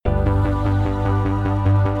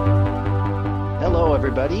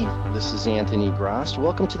everybody. This is Anthony Grost.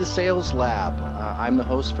 Welcome to the Sales Lab. I'm the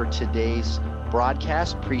host for today's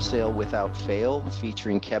broadcast, Presale Without Fail,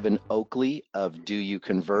 featuring Kevin Oakley of Do You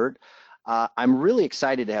Convert. I'm really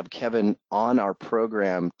excited to have Kevin on our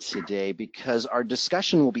program today because our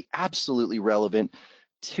discussion will be absolutely relevant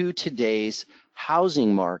to today's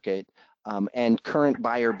housing market and current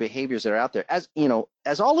buyer behaviors that are out there. As you know,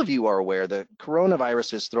 as all of you are aware, the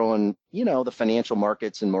coronavirus is throwing, the financial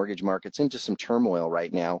markets and mortgage markets into some turmoil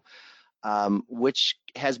right now, which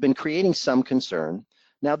has been creating some concern.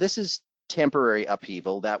 Now, this is temporary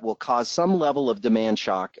upheaval that will cause some level of demand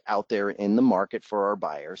shock out there in the market for our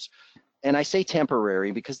buyers. And I say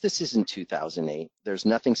temporary because this isn't 2008. There's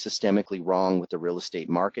nothing systemically wrong with the real estate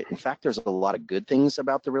market. In fact, there's a lot of good things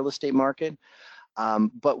about the real estate market.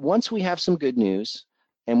 But once we have some good news,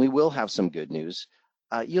 and we will have some good news,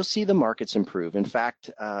 you'll see the markets improve. In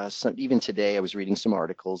fact, even today I was reading some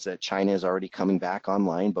articles that China is already coming back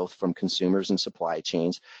online, both from consumers and supply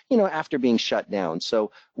chains, after being shut down.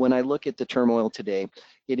 So when I look at the turmoil today,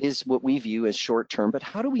 it is what we view as short term, but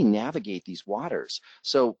how do we navigate these waters?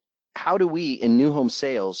 So how do we, in new home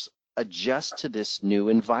sales, adjust to this new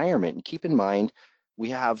environment? And keep in mind, we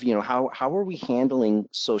have, how are we handling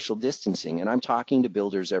social distancing? And I'm talking to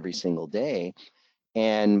builders every single day,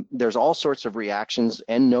 and there's all sorts of reactions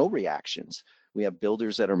and no reactions. We have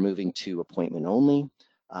builders that are moving to appointment only.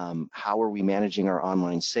 How are we managing our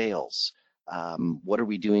online sales? What are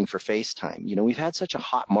we doing for FaceTime? We've had such a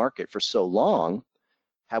hot market for so long.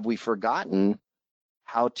 Have we forgotten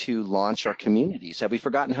how to launch our communities? Have we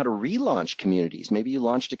forgotten how to relaunch communities? Maybe you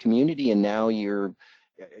launched a community and now you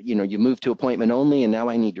moved to appointment only and now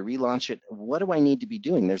I need to relaunch it. What do I need to be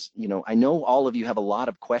doing? I know all of you have a lot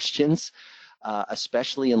of questions,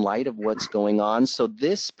 especially in light of what's going on. So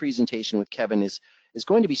this presentation with Kevin is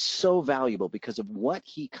going to be so valuable because of what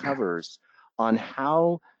he covers on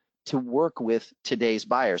how to work with today's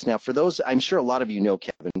buyers. Now, for those, I'm sure a lot of you know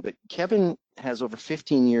Kevin, but Kevin has over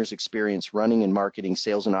 15 years experience running and marketing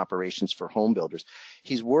sales and operations for home builders.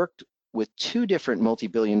 He's worked with two different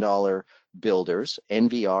multi-billion-dollar builders,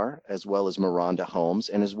 NVR as well as Miranda Homes,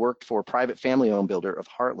 and has worked for a private family home builder of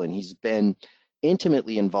Heartland. He's been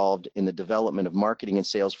intimately involved in the development of marketing and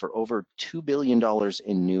sales for over $2 billion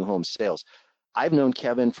in new home sales. I've known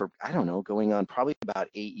Kevin for, going on probably about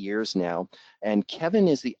 8 years now. And Kevin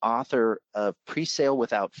is the author of Presale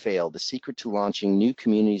Without Fail, The Secret to Launching New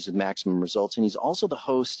Communities with Maximum Results. And he's also the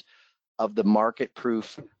host of the Market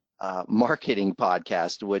Proof marketing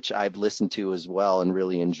podcast, which I've listened to as well and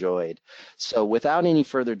really enjoyed. So without any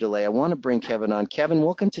further delay, I want to bring Kevin on. Kevin,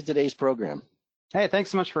 welcome to today's program. Hey,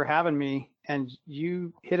 thanks so much for having me. And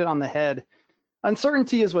you hit it on the head.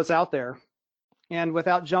 Uncertainty is what's out there. And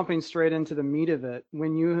without jumping straight into the meat of it,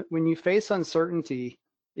 when you face uncertainty,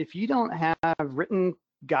 if you don't have written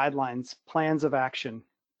guidelines, plans of action,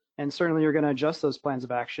 and certainly you're going to adjust those plans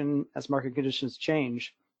of action as market conditions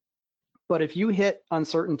change. But if you hit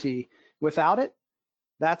uncertainty without it,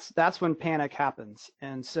 that's when panic happens.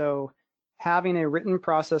 And so having a written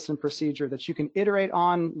process and procedure that you can iterate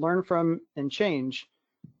on, learn from, and change,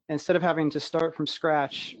 instead of having to start from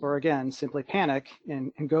scratch or again simply panic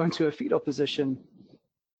and go into a fetal position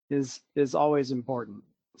is always important.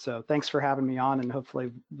 So thanks for having me on, and hopefully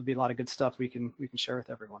there'll be a lot of good stuff we can share with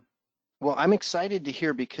everyone. Well, I'm excited to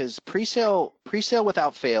hear because Presale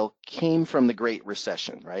Without Fail came from the Great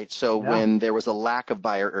Recession, right? So when there was a lack of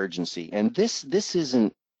buyer urgency, and this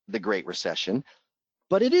isn't the Great Recession,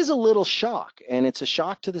 but it is a little shock, and it's a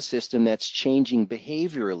shock to the system that's changing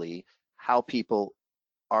behaviorally how people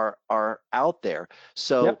are out there.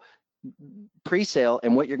 So presale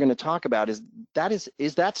and what you're going to talk about is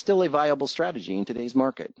that still a viable strategy in today's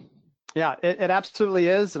market? Yeah, it absolutely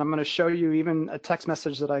is. And I'm going to show you even a text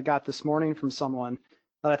message that I got this morning from someone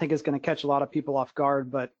that I think is going to catch a lot of people off guard.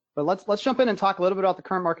 But let's jump in and talk a little bit about the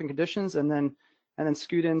current market conditions and then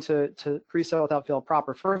scoot into Presale Without Fail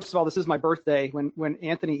proper. First of all, this is my birthday. When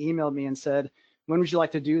Anthony emailed me and said, when would you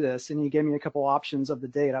like to do this? And he gave me a couple options of the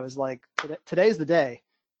date. I was like, today's the day.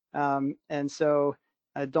 And so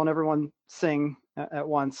don't everyone sing at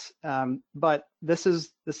once. But this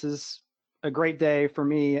is a great day for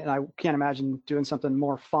me, and I can't imagine doing something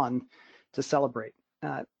more fun to celebrate.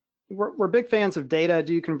 We're big fans of data,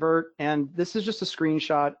 Do You Convert? And this is just a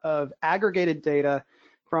screenshot of aggregated data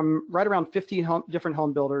from right around 50 different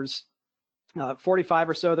home builders, 45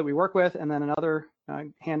 or so that we work with, and then another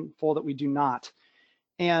handful that we do not.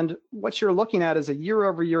 And what you're looking at is a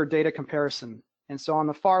year-over-year data comparison. And so on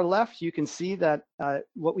the far left, you can see that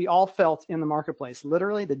what we all felt in the marketplace,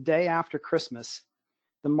 literally the day after Christmas,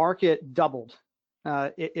 the market doubled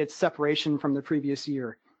its separation from the previous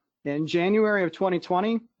year. In January of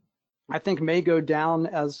 2020, I think may go down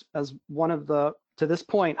as one of the, to this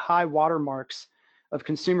point, high watermarks of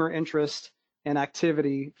consumer interest and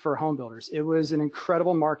activity for home builders. It was an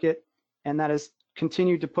incredible market, and that has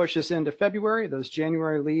continued to push us into February. Those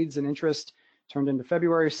January leads and interest turned into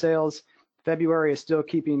February sales. February is still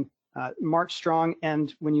keeping March strong,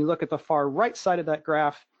 and when you look at the far right side of that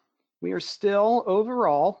graph, we are still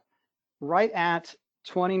overall right at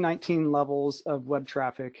 2019 levels of web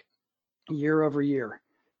traffic year over year.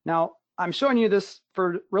 Now, I'm showing you this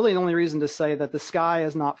for really the only reason to say that the sky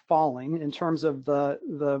is not falling in terms of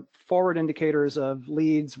the forward indicators of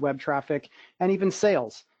leads, web traffic, and even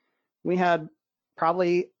sales. We had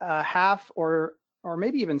probably half or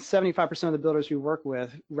maybe even 75% of the builders we work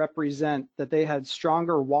with represent that they had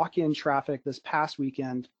stronger walk-in traffic this past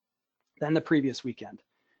weekend than the previous weekend.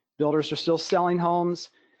 Builders are still selling homes.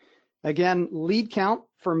 Again, lead count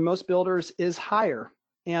for most builders is higher,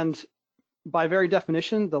 and by very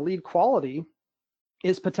definition, the lead quality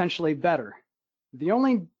is potentially better. The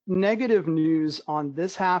only negative news on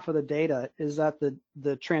this half of the data is that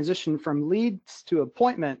the transition from leads to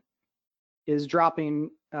appointment is dropping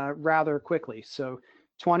rather quickly. So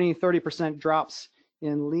 20, 30% drops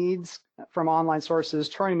in leads from online sources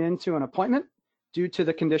turning into an appointment due to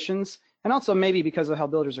the conditions, and also maybe because of how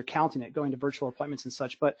builders are counting it, going to virtual appointments and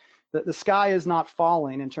such. But the sky is not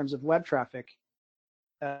falling in terms of web traffic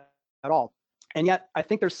at all. And yet, I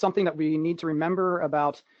think there's something that we need to remember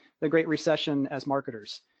about the Great Recession as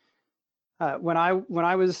marketers. When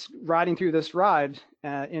I was riding through this ride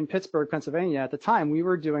in Pittsburgh, Pennsylvania, at the time, we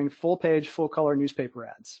were doing full-page, full-color newspaper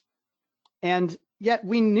ads. And yet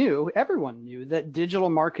we knew, everyone knew, that digital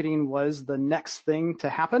marketing was the next thing to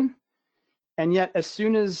happen. And yet, as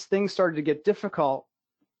soon as things started to get difficult,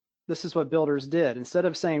 this is what builders did. Instead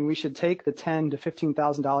of saying we should take the $10,000 to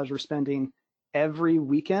 $15,000 we're spending every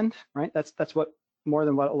weekend, right? That's what more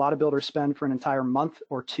than what a lot of builders spend for an entire month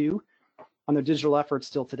or two on their digital efforts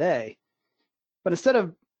still today. But instead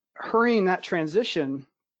of hurrying that transition,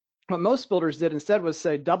 what most builders did instead was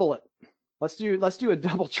say, double it. Let's do a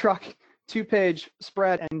double truck, 2-page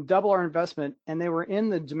spread and double our investment. And they were in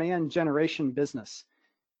the demand generation business.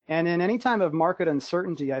 And in any time of market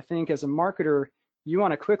uncertainty, I think as a marketer, you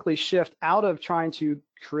want to quickly shift out of trying to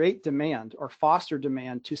create demand or foster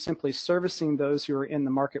demand to simply servicing those who are in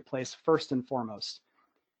the marketplace first and foremost.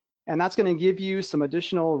 And that's going to give you some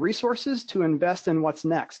additional resources to invest in what's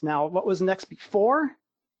next. Now, what was next before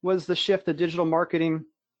was the shift to digital marketing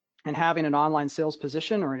and having an online sales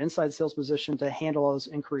position or an inside sales position to handle those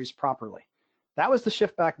inquiries properly. That was the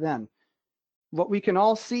shift back then. What we can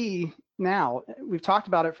all see now, we've talked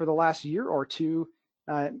about it for the last year or two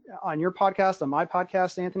on your podcast, on my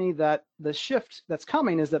podcast, Anthony, that the shift that's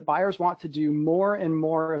coming is that buyers want to do more and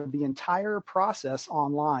more of the entire process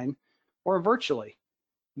online or virtually.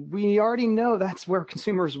 We already know that's where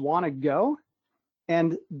consumers want to go,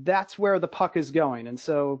 and that's where the puck is going. And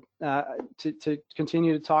so to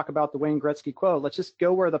continue to talk about the Wayne Gretzky quote, let's just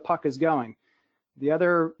go where the puck is going. The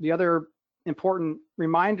other important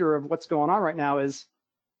reminder of what's going on right now is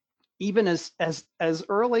even as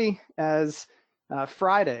early as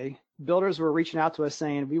Friday, builders were reaching out to us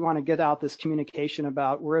saying, we want to get out this communication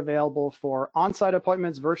about we're available for on-site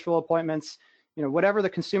appointments, virtual appointments, whatever the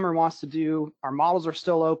consumer wants to do. Our models are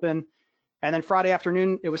still open. And then Friday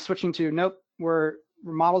afternoon, it was switching to, nope,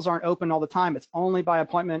 models aren't open all the time. It's only by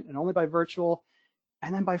appointment and only by virtual.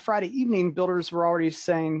 And then by Friday evening, builders were already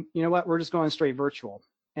saying, you know what, we're just going straight virtual.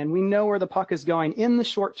 And we know where the puck is going in the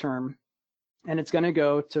short term, and it's going to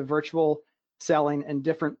go to virtual selling and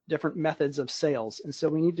different methods of sales. And so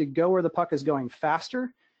we need to go where the puck is going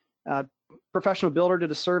faster. Professional Builder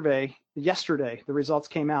did a survey yesterday. The results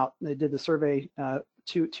came out. They did the survey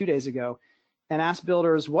two days ago and asked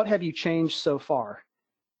builders, what have you changed so far?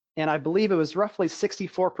 And I believe it was roughly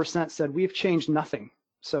 64% said we've changed nothing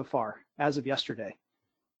so far as of yesterday.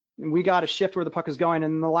 And we got to shift where the puck is going.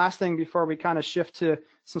 And the last thing before we kind of shift to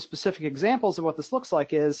some specific examples of what this looks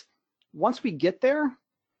like is once we get there,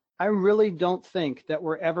 I really don't think that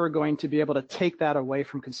we're ever going to be able to take that away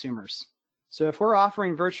from consumers. So if we're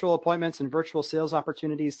offering virtual appointments and virtual sales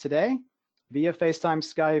opportunities today via FaceTime,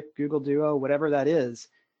 Skype, Google Duo, whatever that is,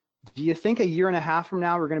 do you think a year and a half from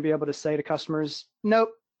now we're going to be able to say to customers,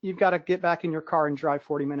 nope, you've got to get back in your car and drive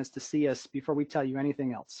 40 minutes to see us before we tell you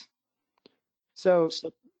anything else? So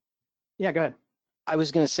yeah, go ahead. I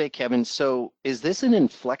was going to say, Kevin, so is this an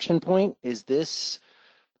inflection point? Is this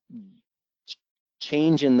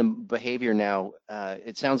change in the behavior now?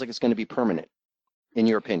 It sounds like it's going to be permanent, in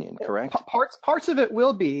your opinion, correct? Parts of it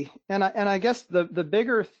will be, and I guess the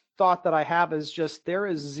bigger thought that I have is just there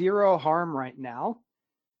is zero harm right now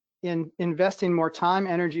in investing more time,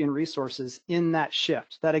 energy, and resources in that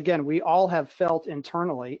shift that, again, we all have felt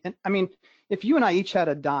internally. And I mean, if you and I each had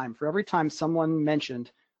a dime for every time someone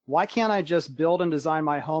mentioned, why can't I just build and design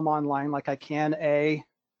my home online like I can a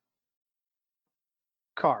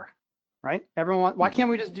car, right? Everyone, why can't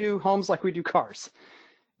we just do homes like we do cars?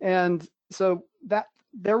 And so that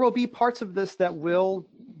there will be parts of this that will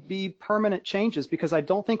be permanent changes, because I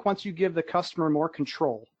don't think once you give the customer more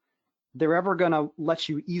control, they're ever going to let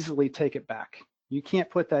you easily take it back. You can't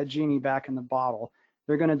put that genie back in the bottle.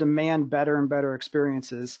 They're going to demand better and better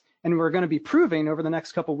experiences. And we're going to be proving over the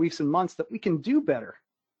next couple of weeks and months that we can do better.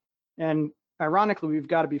 And ironically, we've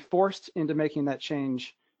got to be forced into making that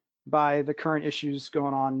change by the current issues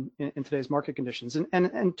going on in today's market conditions. And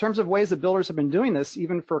in terms of ways that builders have been doing this,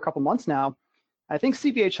 even for a couple months now, I think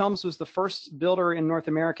CBH Homes was the first builder in North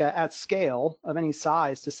America at scale of any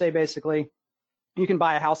size to say basically, you can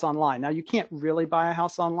buy a house online. Now, you can't really buy a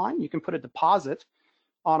house online. You can put a deposit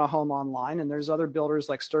on a home online, and there's other builders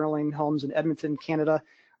like Sterling Homes in Edmonton, Canada,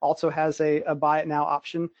 also has a buy it now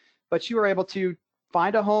option. But you are able to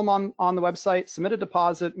find a home on the website, submit a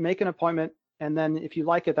deposit, make an appointment, and then if you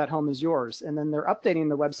like it, that home is yours. And then they're updating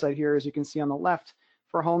the website here, as you can see on the left,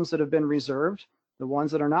 for homes that have been reserved. The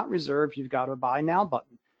ones that are not reserved, you've got a buy now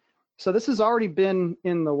button. So this has already been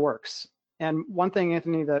in the works. And one thing,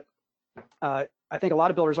 Anthony, that I think a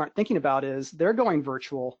lot of builders aren't thinking about is they're going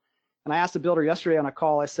virtual. And I asked a builder yesterday on a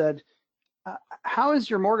call, I said, how is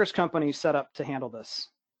your mortgage company set up to handle this?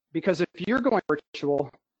 Because if you're going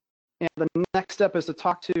virtual and the next step is to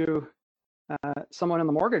talk to someone in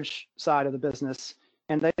the mortgage side of the business,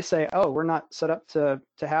 and they say, oh, we're not set up to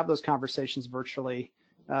have those conversations virtually.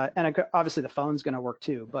 And obviously the phone's going to work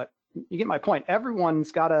too, but you get my point.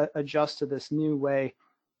 Everyone's got to adjust to this new way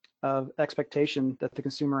of expectation that the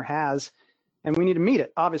consumer has, and we need to meet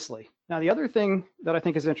it, obviously. Now, the other thing that I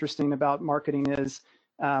think is interesting about marketing is,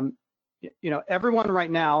 everyone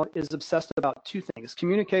right now is obsessed about two things: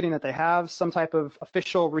 communicating that they have some type of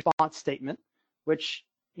official response statement, which,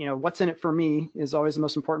 what's in it for me is always the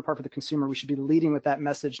most important part for the consumer. We should be leading with that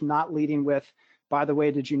message, not leading with, by the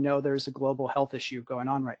way, did you know there's a global health issue going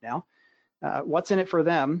on right now? What's in it for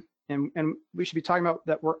them? And we should be talking about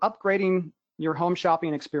that we're upgrading your home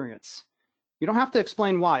shopping experience. You don't have to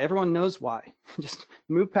explain why. Everyone knows why. Just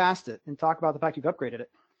move past it and talk about the fact you've upgraded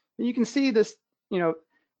it. And you can see this,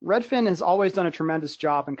 Redfin has always done a tremendous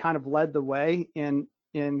job and kind of led the way in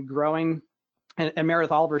growing. And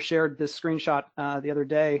Meredith Oliver shared this screenshot the other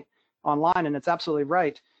day online, and it's absolutely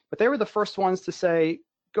right. But they were the first ones to say,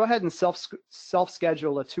 go ahead and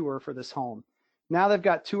self-schedule a tour for this home. Now they've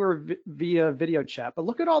got tour via video chat, but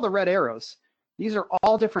look at all the red arrows. These are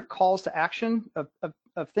all different calls to action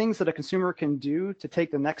of things that a consumer can do to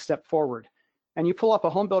take the next step forward. And you pull up a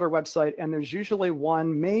home builder website, and there's usually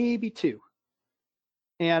one, maybe two.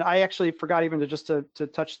 And I actually forgot even to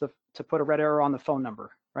put a red arrow on the phone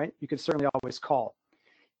number, right? You could certainly always call.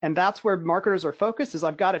 And that's where marketers are focused, is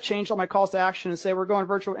I've got to change all my calls to action and say we're going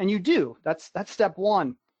virtual. And you do. That's step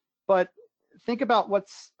one. But think about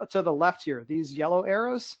what's to the left here, these yellow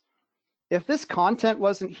arrows. If this content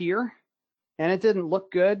wasn't here and it didn't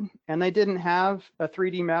look good, and they didn't have a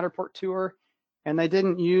 3D Matterport tour, and they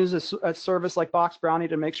didn't use a service like Box Brownie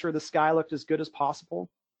to make sure the sky looked as good as possible,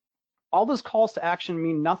 all those calls to action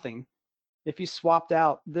mean nothing if you swapped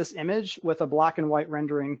out this image with a black and white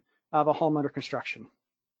rendering of a home under construction.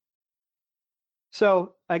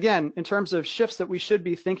 So again, in terms of shifts that we should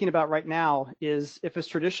be thinking about right now is, if it's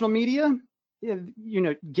traditional media,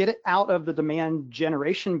 get it out of the demand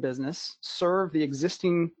generation business, serve the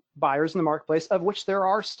existing buyers in the marketplace, of which there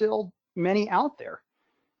are still many out there.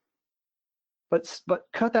 But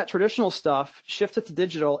cut that traditional stuff, shift it to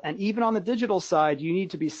digital, and even on the digital side, you need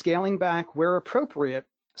to be scaling back where appropriate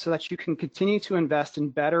so that you can continue to invest in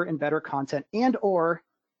better and better content. And or,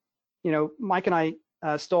 Mike and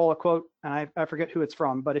I stole a quote, and I forget who it's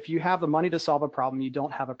from, but if you have the money to solve a problem, you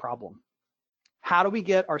don't have a problem. How do we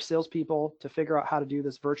get our salespeople to figure out how to do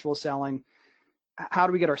this virtual selling? How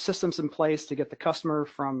do we get our systems in place to get the customer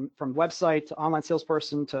from website to online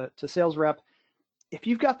salesperson to sales rep? If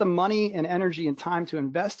you've got the money and energy and time to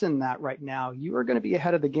invest in that right now, you are going to be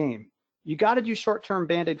ahead of the game. You got to do short-term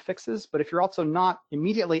Band-Aid fixes, but if you're also not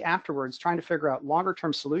immediately afterwards trying to figure out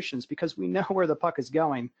longer-term solutions, because we know where the puck is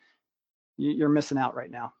going, you're missing out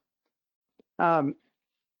right now.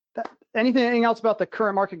 Anything else about the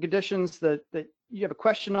current market conditions that you have a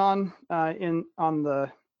question on? Go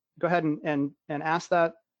ahead and ask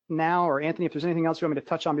that now, or Anthony, if there's anything else you want me to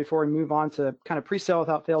touch on before we move on to kind of pre-sale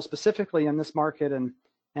without fail specifically in this market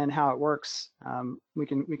and how it works, we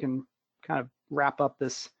can kind of wrap up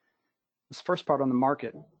this first part on the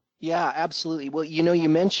market. Yeah, absolutely. Well, you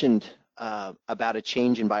mentioned about a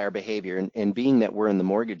change in buyer behavior, and being that we're in the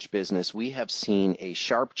mortgage business, we have seen a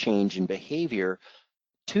sharp change in behavior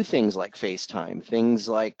to things like FaceTime, things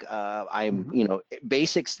like Mhm.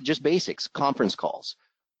 basics, just basics, conference calls,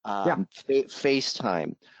 Yeah.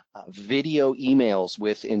 FaceTime, video emails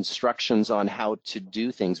with instructions on how to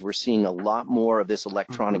do things. We're seeing a lot more of this Hmm.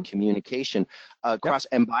 electronic communication Yep. across,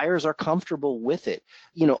 and buyers are comfortable with it.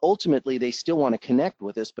 Ultimately, they still want to connect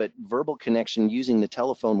with us, but verbal connection using the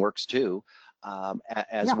telephone works too.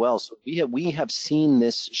 As Yeah. well. So we have seen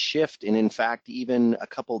this shift, and in fact, even a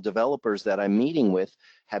couple developers that I'm meeting with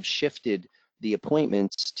have shifted the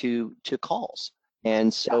appointments to calls. And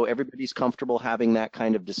Yeah. so everybody's comfortable having that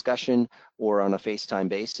kind of discussion or on a FaceTime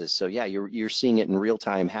basis. So yeah, you're seeing it in real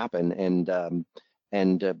time happen, and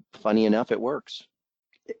funny enough, it works.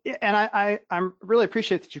 And I'm really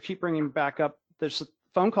appreciate that you keep bringing back up. There's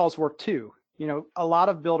phone calls work too. A lot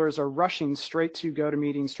of builders are rushing straight to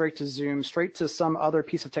GoToMeeting, straight to Zoom, straight to some other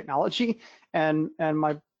piece of technology. And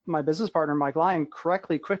my business partner, Mike Lyon,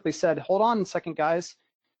 quickly said, hold on a second, guys.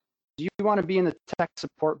 Do you want to be in the tech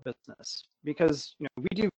support business? Because we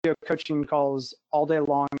do video coaching calls all day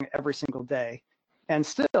long, every single day. And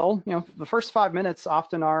still, the first 5 minutes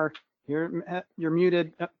often are, you're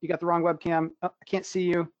muted. Oh, you got the wrong webcam. Oh, I can't see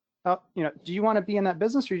you. Oh, do you want to be in that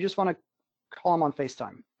business, or you just want to call them on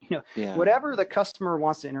FaceTime? Yeah. Whatever the customer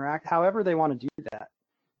wants to interact, however they want to do that,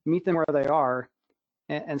 meet them where they are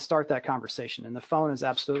and start that conversation. And the phone is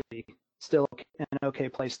absolutely still an okay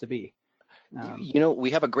place to be.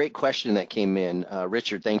 We have a great question that came in.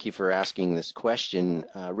 Richard, thank you for asking this question.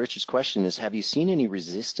 Richard's question is, have you seen any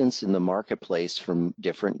resistance in the marketplace from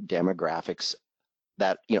different demographics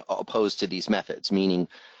that, opposed to these methods? Meaning,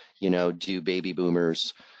 do baby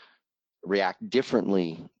boomers react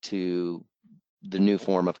differently to the new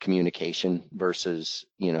form of communication versus,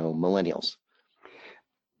 millennials?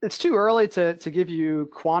 It's too early to give you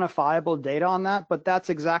quantifiable data on that, but that's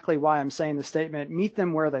exactly why I'm saying the statement, meet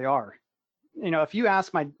them where they are. If you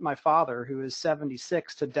ask my father, who is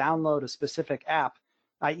 76, to download a specific app,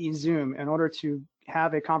 i.e. Zoom, in order to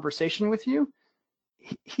have a conversation with you,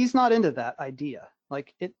 he's not into that idea.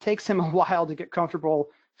 Like, it takes him a while to get comfortable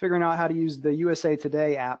figuring out how to use the USA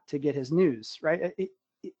Today app to get his news, right?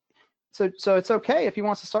 So it's okay if he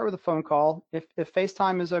wants to start with a phone call. If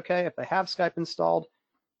FaceTime is okay, if they have Skype installed,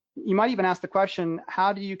 you might even ask the question,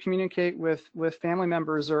 how do you communicate with family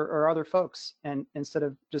members or other folks? And instead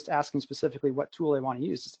of just asking specifically what tool they want to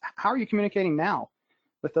use, how are you communicating now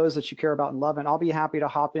with those that you care about and love? And I'll be happy to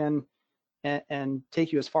hop in and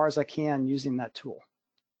take you as far as I can using that tool.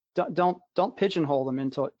 Don't pigeonhole them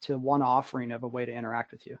into one offering of a way to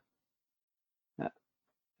interact with you.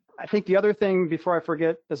 I think the other thing before I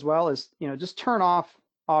forget as well is, just turn off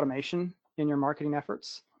automation in your marketing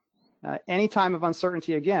efforts. Any time of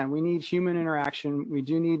uncertainty, again, we need human interaction. We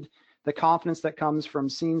do need the confidence that comes from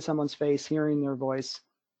seeing someone's face, hearing their voice.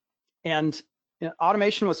 And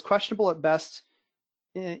automation was questionable at best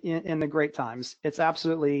in the great times. It's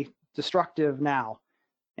absolutely destructive now.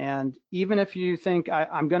 And even if you think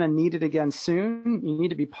I'm going to need it again soon, you need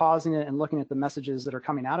to be pausing it and looking at the messages that are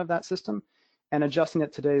coming out of that system and adjusting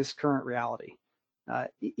it to today's current reality.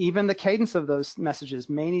 Even the cadence of those messages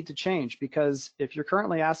may need to change, because if you're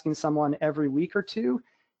currently asking someone every week or two,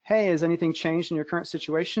 hey, has anything changed in your current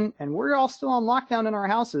situation? And we're all still on lockdown in our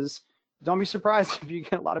houses, don't be surprised if you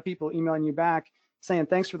get a lot of people emailing you back saying,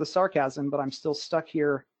 thanks for the sarcasm, but I'm still stuck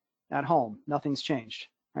here at home. Nothing's changed,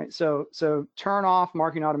 right? So turn off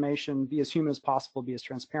marketing automation, be as human as possible, be as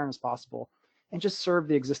transparent as possible, and just serve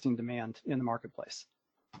the existing demand in the marketplace.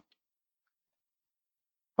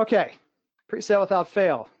 Okay. Presale without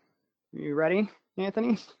fail. You ready,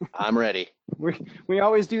 Anthony? I'm ready. We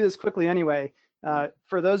always do this quickly anyway.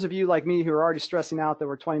 For those of you like me who are already stressing out that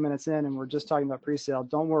we're 20 minutes in and we're just talking about presale,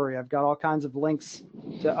 don't worry. I've got all kinds of links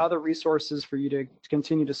to other resources for you to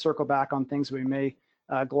continue to circle back on things we may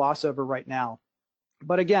gloss over right now.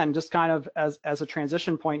 But again, just kind of as a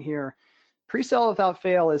transition point here, presale without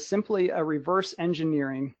fail is simply a reverse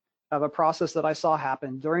engineering of a process that I saw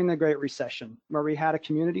happen during the Great Recession, where we had a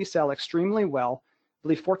community sell extremely well, I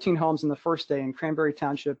believe 14 homes in the first day in Cranberry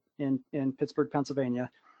Township in Pittsburgh, Pennsylvania.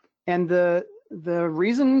 And the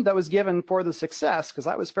reason that was given for the success, because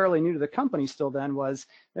I was fairly new to the company still then, was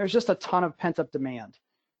there's just a ton of pent-up demand.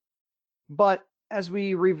 But as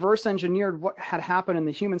we reverse engineered what had happened in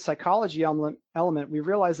the human psychology element, we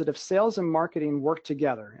realized that if sales and marketing work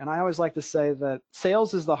together, and I always like to say that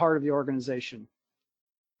sales is the heart of the organization.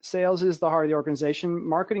 Sales is the heart of the organization.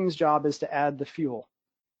 Marketing's job is to add the fuel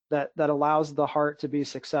that allows the heart to be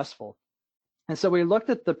successful. And so we looked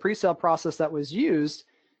at the pre-sale process that was used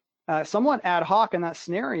somewhat ad hoc in that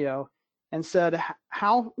scenario and said,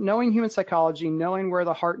 how, knowing human psychology, knowing where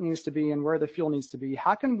the heart needs to be and where the fuel needs to be,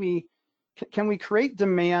 how can we create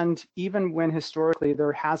demand even when historically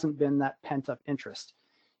there hasn't been that pent-up interest?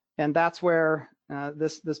 And that's where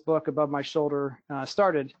this book Above My Shoulder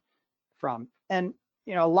started from. And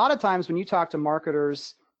you know, a lot of times when you talk to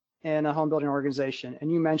marketers in a home building organization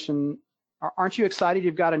and you mention, aren't you excited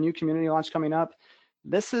you've got a new community launch coming up?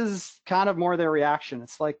 This is kind of more their reaction.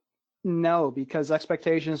 It's like, no, because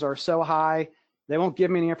expectations are so high. They won't give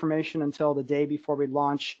me any information until the day before we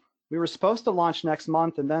launch. We were supposed to launch next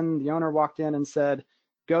month, and then the owner walked in and said,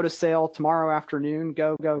 go to sale tomorrow afternoon,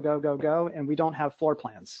 go, go, go, go, go, and we don't have floor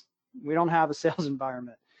plans. We don't have a sales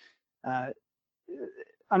environment.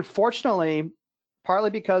 Unfortunately, partly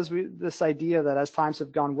because this idea that as times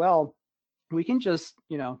have gone well, we can just,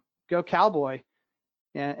 you know, go cowboy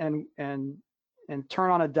and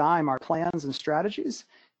turn on a dime our plans and strategies,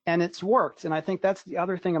 and it's worked. And I think that's the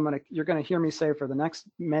other thing you're gonna hear me say for the next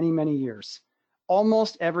many, many years.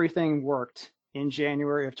 Almost everything worked in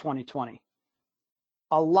January of 2020.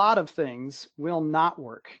 A lot of things will not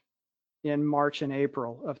work in March and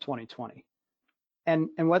April of 2020. And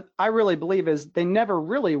what I really believe is they never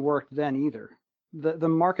really worked then either. The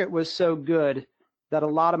market was so good that a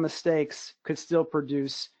lot of mistakes could still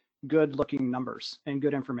produce good looking numbers and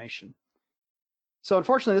good information. So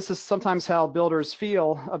unfortunately, this is sometimes how builders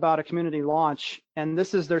feel about a community launch, and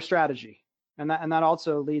this is their strategy. And that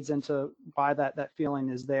also leads into why that feeling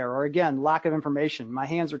is there. Or again, lack of information. My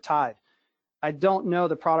hands are tied. I don't know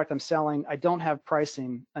the product I'm selling. I don't have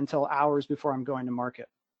pricing until hours before I'm going to market.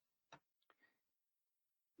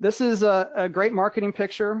 This is a great marketing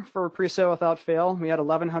picture for Presale Without Fail. We had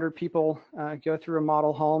 1,100 people go through a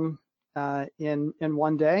model home in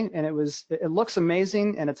one day, and it looks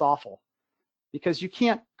amazing, and it's awful because you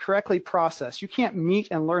can't correctly process. You can't meet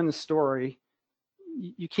and learn the story.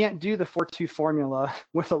 You can't do the 4-2 formula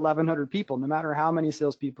with 1,100 people, no matter how many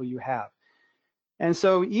salespeople you have. And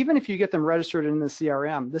so even if you get them registered in the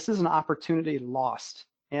CRM, this is an opportunity lost.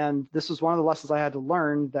 And this was one of the lessons I had to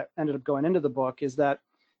learn that ended up going into the book, is that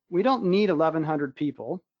we don't need 1,100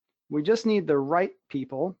 people. We just need the right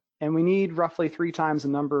people, and we need roughly 3 times the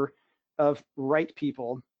number of right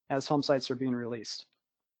people as home sites are being released.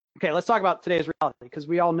 Okay, let's talk about today's reality, because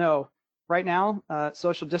we all know right now,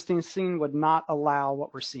 social distancing would not allow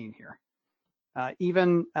what we're seeing here.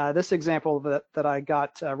 Even this example that I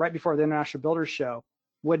got right before the International Builders Show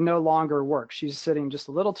would no longer work. She's sitting just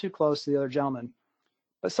a little too close to the other gentleman.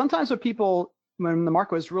 But sometimes when the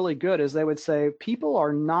market was really good, is they would say, people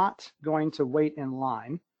are not going to wait in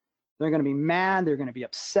line. They're going to be mad. They're going to be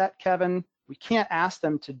upset, Kevin. We can't ask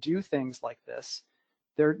them to do things like this.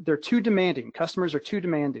 They're too demanding. Customers are too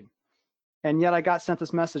demanding. And yet I got sent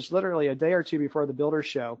this message literally a day or two before the Builders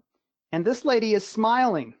Show. And this lady is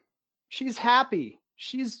smiling. She's happy.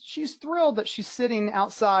 She's thrilled that she's sitting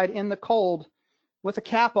outside in the cold with a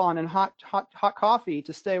cap on and hot coffee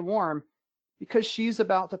to stay warm, because she's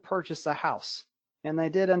about to purchase a house. And they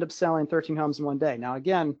did end up selling 13 homes in one day. Now,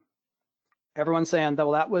 again, everyone's saying,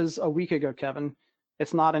 well, that was a week ago, Kevin.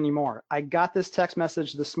 It's not anymore. I got this text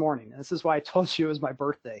message this morning. This is why I told you it was my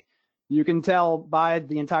birthday. You can tell by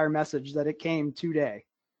the entire message that it came today.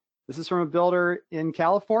 This is from a builder in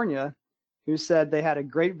California who said they had a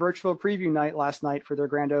great virtual preview night last night for their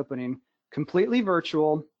grand opening, completely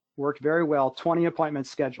virtual, worked very well, 20 appointments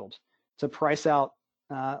scheduled to price out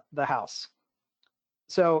the house.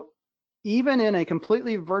 So even in a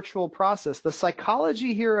completely virtual process, the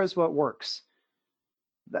psychology here is what works.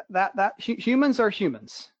 Humans are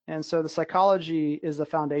humans. And so the psychology is the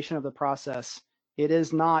foundation of the process. It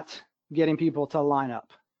is not getting people to line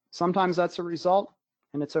up. Sometimes that's a result,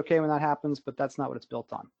 and it's okay when that happens, but that's not what it's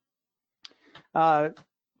built on.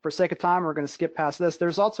 For sake of time, we're going to skip past this.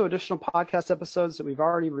 There's also additional podcast episodes that we've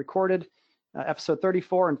already recorded, episode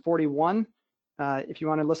 34 and 41. If you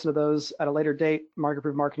want to listen to those at a later date,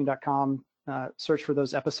 marketproofmarketing.com, search for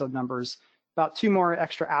those episode numbers. About 2 more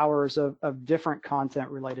extra hours of different content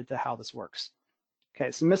related to how this works.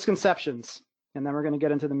 Okay, some misconceptions, and then we're going to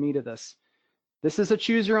get into the meat of this. This is a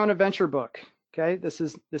choose your own adventure book. Okay, this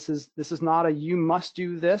is not a you must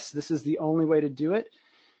do this. This is the only way to do it.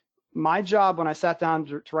 My job when I sat down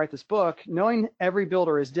to write this book, knowing every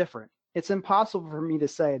builder is different, it's impossible for me to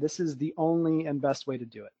say this is the only and best way to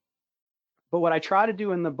do it. But what I try to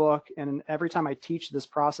do in the book, and every time I teach this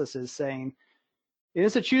process, is saying it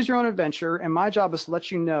is a choose your own adventure, and my job is to let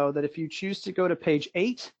you know that if you choose to go to page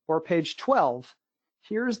 8 or page 12,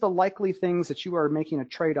 here's the likely things that you are making a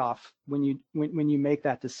trade-off when you make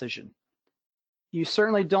that decision. You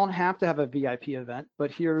certainly don't have to have a VIP event,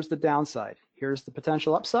 but here's the downside. Here's the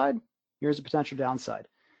potential upside. Here's the potential downside.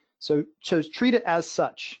 So treat it as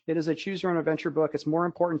such. It is a choose your own adventure book. It's more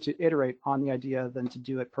important to iterate on the idea than to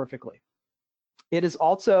do it perfectly. It is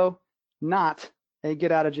also not a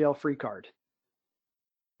get out of jail free card.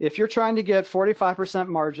 If you're trying to get 45%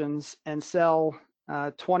 margins and sell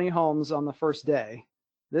 20 homes on the first day,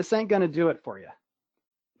 this ain't going to do it for you.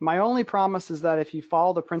 My only promise is that if you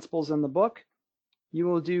follow the principles in the book, you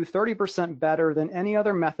will do 30% better than any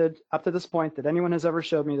other method up to this point that anyone has ever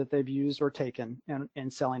showed me that they've used or taken in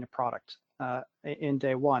selling a product in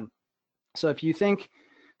day one. So if you think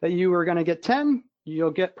that you are going to get 10, you'll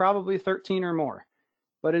get probably 13 or more.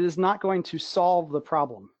 But it is not going to solve the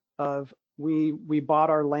problem of we bought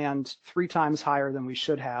our land 3 times higher than we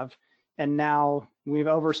should have, and now we've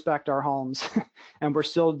overspec'd our homes and we're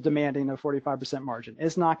still demanding a 45% margin.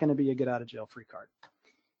 It's not going to be a get out of jail free card.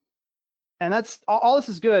 And that's all. This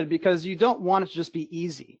is good because you don't want it to just be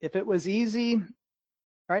easy. If it was easy,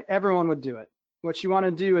 right, everyone would do it. What you want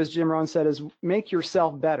to do, as Jim Rohn said, is make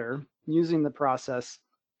yourself better using the process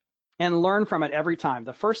and learn from it every time.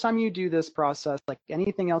 The first time you do this process, like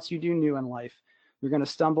anything else you do new in life, you're going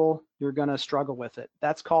to stumble, you're going to struggle with it.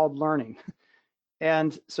 That's called learning.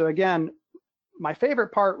 And so again, my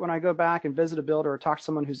favorite part when I go back and visit a builder or talk to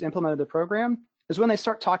someone who's implemented the program is when they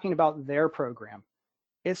start talking about their program.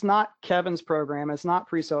 It's not Kevin's program. It's not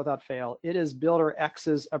Presale Without Fail. It is Builder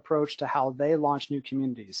X's approach to how they launch new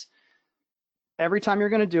communities. Every time you're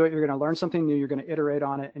going to do it, you're going to learn something new. You're going to iterate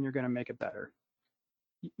on it, and you're going to make it better.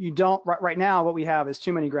 You don't, right now, what we have is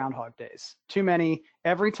too many Groundhog Days. Too many.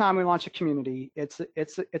 Every time we launch a community, it's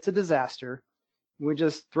a disaster. We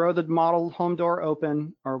just throw the model home door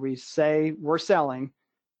open, or we say we're selling,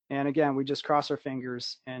 and again, we just cross our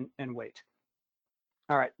fingers and wait.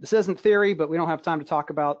 All right, this isn't theory, but we don't have time to talk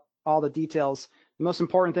about all the details. The most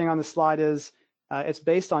important thing on this slide is it's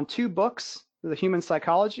based on 2 books, The Human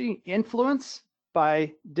Psychology, Influence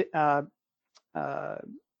by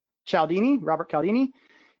Cialdini, Robert Cialdini,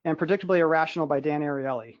 and Predictably Irrational by Dan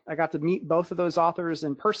Ariely. I got to meet both of those authors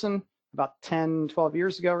in person about 10, 12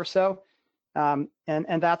 years ago or so, and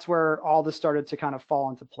that's where all this started to kind of fall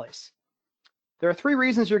into place. There are 3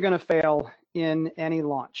 reasons you're going to fail in any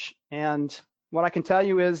launch, and what I can tell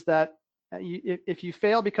you is that if you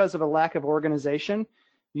fail because of a lack of organization,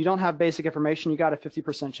 you don't have basic information, you got a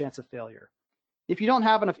 50% chance of failure. If you don't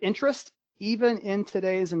have enough interest, even in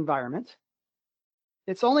today's environment,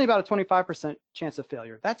 it's only about a 25% chance of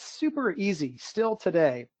failure. That's super easy still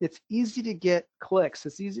today. It's easy to get clicks.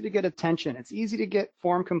 It's easy to get attention. It's easy to get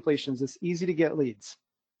form completions. It's easy to get leads.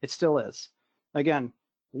 It still is. Again,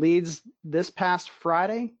 leads this past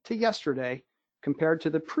Friday to yesterday compared to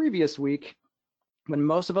the previous week, when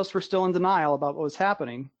most of us were still in denial about what was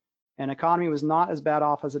happening and economy was not as bad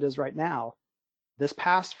off as it is right now, this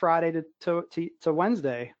past Friday to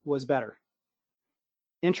Wednesday was better.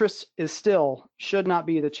 Interest is still should not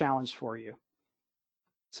be the challenge for you.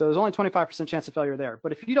 So there's only 25% chance of failure there.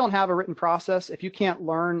 But if you don't have a written process, if you can't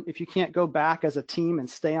learn, if you can't go back as a team and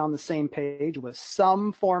stay on the same page with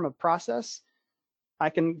some form of process,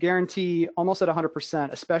 I can guarantee almost at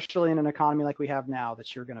 100%, especially in an economy like we have now,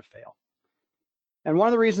 that you're going to fail. And one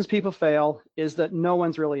of the reasons people fail is that no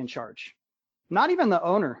one's really in charge. Not even the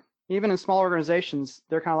owner. Even in small organizations,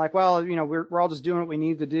 they're kind of like, well, you know, we're all just doing what we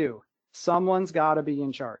need to do. Someone's got to be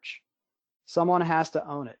in charge. Someone has to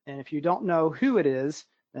own it. And if you don't know who it is,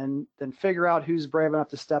 then figure out who's brave enough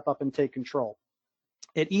to step up and take control.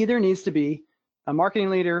 It either needs to be a marketing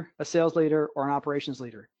leader, a sales leader, or an operations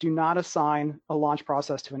leader. Do not assign a launch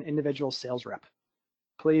process to an individual sales rep.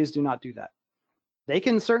 Please do not do that. They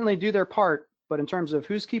can certainly do their part, but in terms of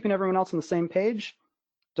who's keeping everyone else on the same page,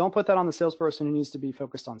 don't put that on the salesperson who needs to be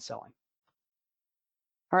focused on selling.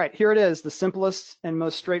 All right, here it is. The simplest and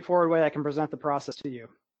most straightforward way I can present the process to you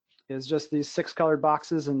is just these 6 colored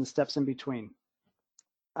boxes and the steps in between.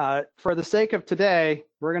 For the sake of today,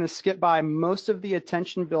 we're going to skip by most of the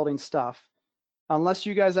attention building stuff. Unless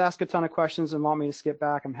you guys ask a ton of questions and want me to skip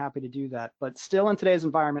back, I'm happy to do that. But still, in today's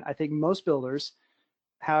environment, I think most builders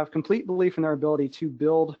have complete belief in their ability to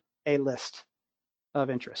build a list of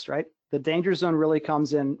interest, right? The danger zone really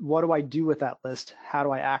comes in, what do I do with that list? How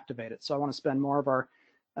do I activate it? So I want to spend more of our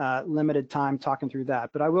limited time talking through that,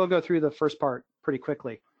 but I will go through the first part pretty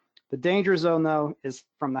quickly. The danger zone, though, is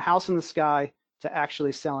from the house in the sky to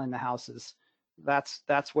actually selling the houses. That's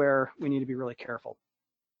where we need to be really careful.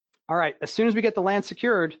 All right, as soon as we get the land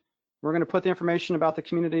secured, we're going to put the information about the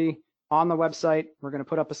community on the website. We're going to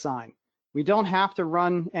put up a sign. We don't have to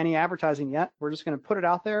run any advertising yet. We're just going to put it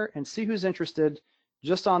out there and see who's interested,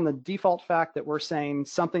 just on the default fact that we're saying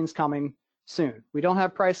something's coming. soon. We don't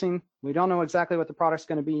have pricing. We don't know exactly what the product's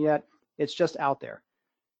going to be yet. It's just out there.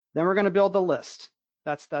 Then we're going to build the list.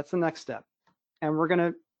 That's the next step. And we're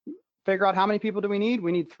going to figure out how many people do we need.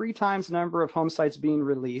 We need 3 times the number of home sites being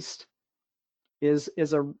released is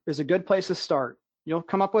a good place to start. You'll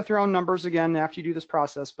come up with your own numbers again after you do this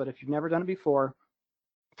process, but if you've never done it before,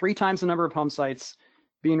 3 times the number of home sites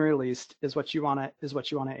being released is what you want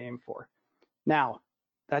to aim for. Now,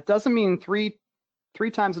 that doesn't mean three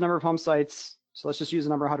times the number of home sites. So let's just use the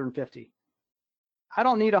number 150. I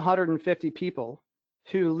don't need 150 people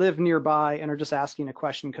who live nearby and are just asking a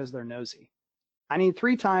question because they're nosy. I need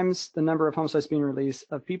 3 times the number of home sites being released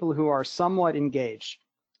of people who are somewhat engaged.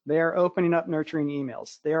 They are opening up nurturing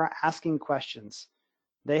emails. They are asking questions.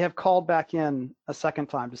 They have called back in a second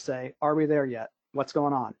time to say, are we there yet? What's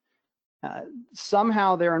going on?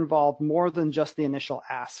 Somehow they're involved more than just the initial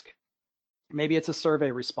ask. Maybe it's a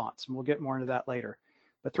survey response, and we'll get more into that later.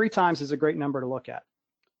 But 3 times is a great number to look at.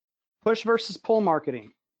 Push versus pull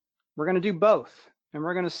marketing. We're going to do both, and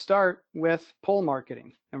we're going to start with pull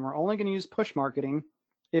marketing, and we're only going to use push marketing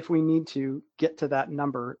if we need to get to that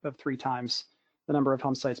number of 3 times the number of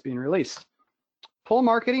home sites being released. Pull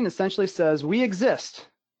marketing essentially says, we exist.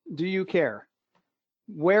 Do you care?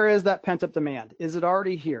 Where is that pent-up demand? Is it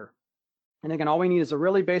already here? And again, all we need is a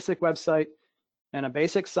really basic website and a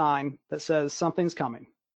basic sign that says something's coming,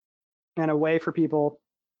 and a way for people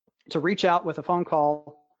to reach out with a phone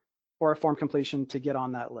call or a form completion to get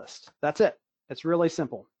on that list. That's it. It's really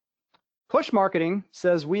simple. Push marketing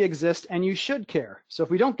says we exist and you should care. So if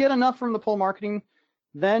we don't get enough from the pull marketing,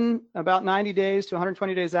 then about 90 days to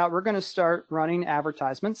 120 days out, we're going to start running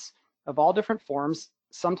advertisements of all different forms,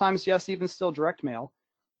 sometimes, yes, even still direct mail.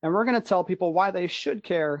 And we're going to tell people why they should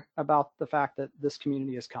care about the fact that this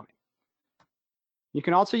community is coming. You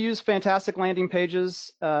can also use fantastic landing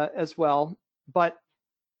pages as well, but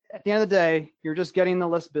at the end of the day, you're just getting the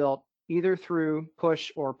list built either through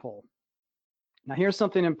push or pull. Now, here's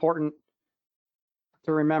something important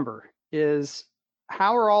to remember is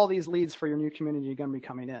how are all these leads for your new community going to be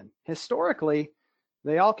coming in? Historically,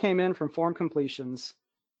 they all came in from form completions,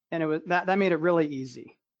 and it was that made it really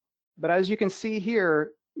easy. But as you can see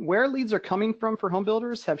here, where leads are coming from for home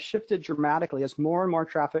builders have shifted dramatically as more and more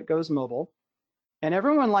traffic goes mobile. And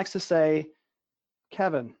everyone likes to say,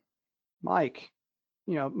 Kevin, Mike,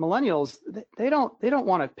 millennials, they don't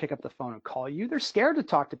want to pick up the phone and call you. They're scared to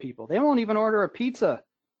talk to people. They won't even order a pizza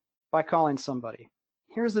by calling somebody.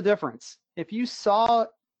 Here's the difference. If you saw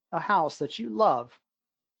a house that you love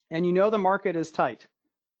and you know the market is tight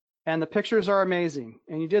and the pictures are amazing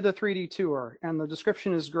and you did the 3D tour and the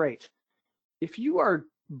description is great, if you are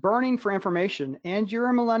burning for information and you're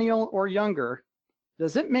a millennial or younger,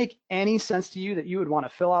 does it make any sense to you that you would want to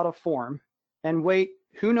fill out a form and wait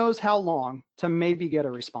who knows how long to maybe get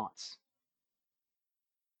a response?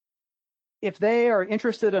 If they are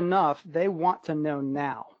interested enough, they want to know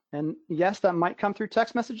now. And yes, that might come through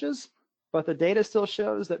text messages, but the data still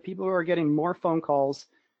shows that people are getting more phone calls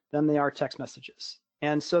than they are text messages.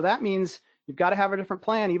 And so that means you've got to have a different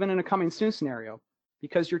plan, even in a coming soon scenario,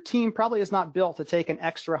 because your team probably is not built to take an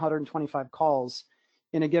extra 125 calls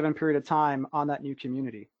in a given period of time on that new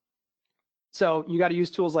community. So you got to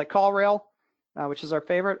use tools like CallRail, which is our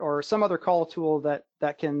favorite, or some other call tool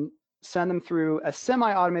that can send them through a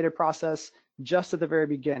semi-automated process just at the very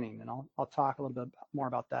beginning. And I'll talk a little bit more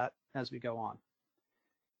about that as we go on.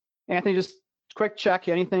 Anthony, just quick check,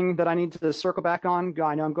 anything that I need to circle back on?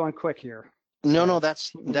 I know I'm going quick here. No,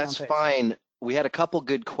 that's fine. We had a couple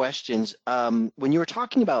good questions. When you were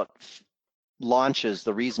talking about launches,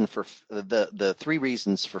 the reason for the 3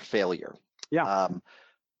 reasons for failure. Yeah.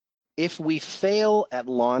 If we fail at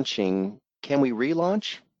launching, can we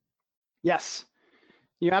relaunch? Yes,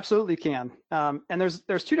 you absolutely can. And there's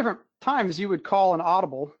 2 different times you would call an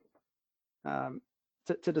audible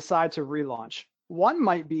to decide to relaunch. One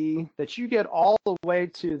might be that you get all the way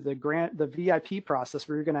to the VIP process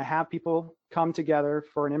where you're going to have people come together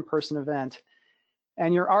for an in-person event,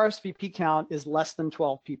 and your RSVP count is less than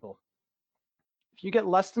 12 people. If you get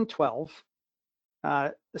less than 12,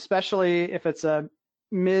 especially if it's a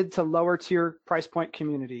mid to lower tier price point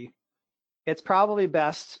community, it's probably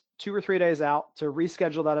best 2 or 3 days out to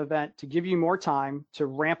reschedule that event to give you more time to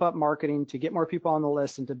ramp up marketing, to get more people on the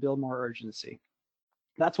list, and to build more urgency.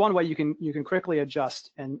 That's one way you can quickly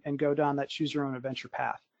adjust and go down that choose your own adventure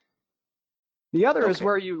path. The other is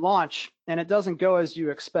where you launch and it doesn't go as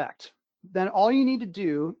you expect. Then all you need to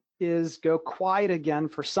do is go quiet again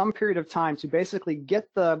for some period of time to basically get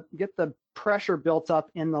the pressure built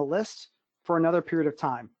up in the list for another period of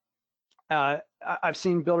time. I've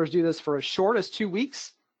seen builders do this for as short as 2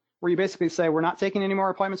 weeks, where you basically say, we're not taking any more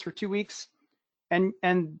appointments for 2 weeks. And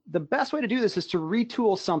the best way to do this is to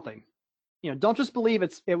retool something. Don't just believe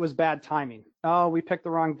it was bad timing. Oh, we picked the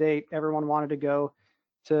wrong date. Everyone wanted to go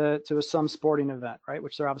to some sporting event, right?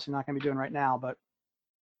 Which they're obviously not going to be doing right now, but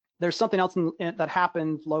there's something else that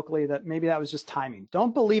happened locally that maybe that was just timing.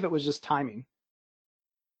 Don't believe it was just timing.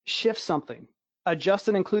 Shift something, adjust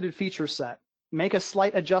an included feature set, make a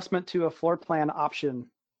slight adjustment to a floor plan option,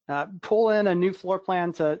 pull in a new floor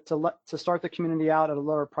plan to start the community out at a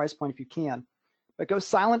lower price point if you can, but go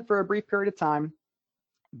silent for a brief period of time,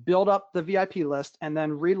 build up the VIP list, and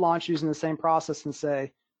then relaunch using the same process and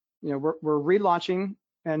say, we're relaunching,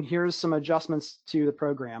 and here's some adjustments to the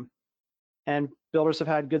program. And builders have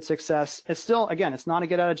had good success. It's still, again, it's not a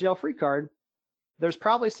get out of jail free card. There's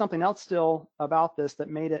probably something else still about this that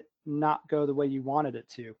made it not go the way you wanted it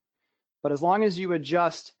to. But as long as you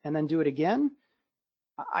adjust and then do it again,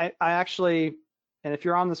 I actually, and if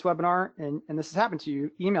you're on this webinar and this has happened to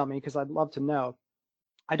you, email me because I'd love to know.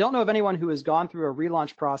 I don't know of anyone who has gone through a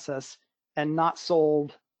relaunch process and not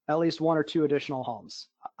sold at least 1 or 2 additional homes.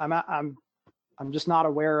 I'm just not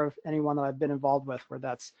aware of anyone that I've been involved with where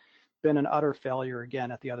that's been an utter failure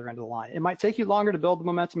again at the other end of the line. It might take you longer to build the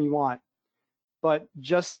momentum you want, but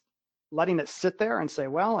just letting it sit there and say,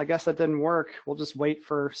 well, I guess that didn't work, we'll just wait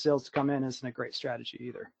for sales to come in, isn't a great strategy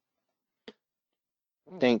either.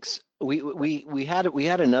 Thanks. We had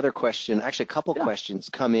another question, actually a couple questions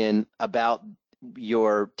come in about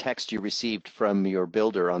your text you received from your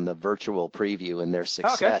builder on the virtual preview and their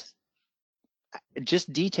success. Okay.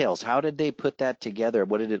 Just details. How did they put that together?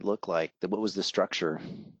 What did it look like? What was the structure?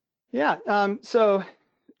 Yeah, so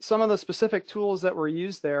some of the specific tools that were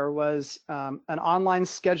used there was an online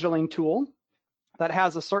scheduling tool that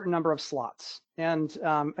has a certain number of slots. And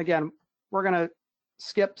again, we're going to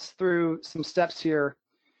skip through some steps here,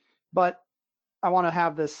 but I want to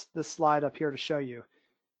have this slide up here to show you.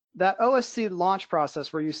 That OSC launch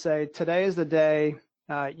process where you say, today is the day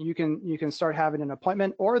you can start having an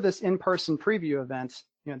appointment, or this in-person preview event.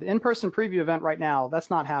 The in-person preview event right now, that's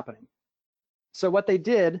not happening. So what they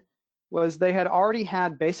did was they had already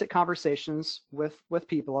had basic conversations with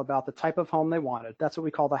people about the type of home they wanted. That's what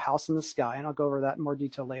we call the house in the sky, and I'll go over that in more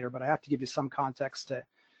detail later, but I have to give you some context to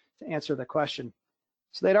answer the question.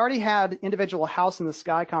 So they'd already had individual house in the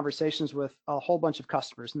sky conversations with a whole bunch of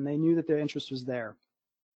customers, and they knew that their interest was there.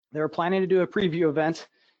 They were planning to do a preview event,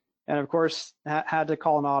 and of course had to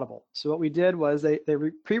call an audible. So what we did was they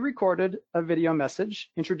pre-recorded a video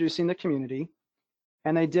message introducing the community,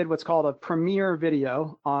 and they did what's called a premiere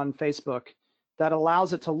video on Facebook that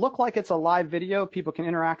allows it to look like it's a live video. People can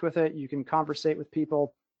interact with it. You can conversate with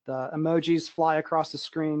people. The emojis fly across the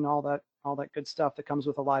screen, all that good stuff that comes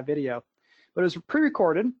with a live video. But it was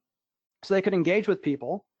pre-recorded so they could engage with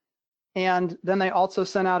people. And then they also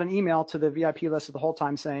sent out an email to the VIP list the whole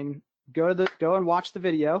time saying, go and watch the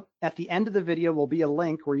video. At the end of the video will be a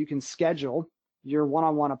link where you can schedule your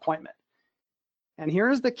one-on-one appointment. And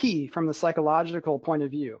here's the key from the psychological point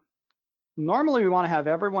of view. Normally, we want to have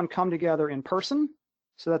everyone come together in person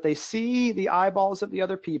so that they see the eyeballs of the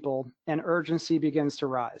other people and urgency begins to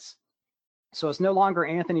rise. So it's no longer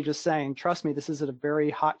Anthony just saying, trust me, this is a very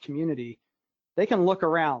hot community. They can look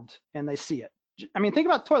around and they see it. I mean, think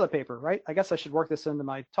about toilet paper, right? I guess I should work this into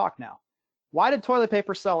my talk now. Why did toilet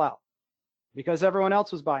paper sell out? Because everyone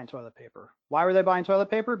else was buying toilet paper. Why were they buying toilet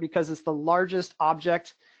paper? Because it's the largest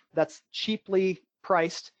object that's cheaply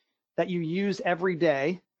priced, that you use every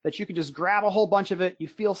day, that you can just grab a whole bunch of it, you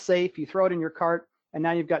feel safe, you throw it in your cart, and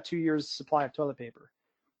now you've got 2 years supply of toilet paper.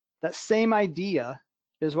 That same idea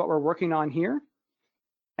is what we're working on here.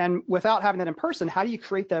 And without having it in person, how do you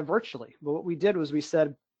create that virtually? Well, what we did was we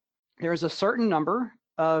said, there's a certain number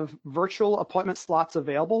of virtual appointment slots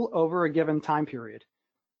available over a given time period.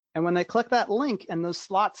 And when they click that link and those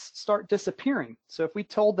slots start disappearing, so if we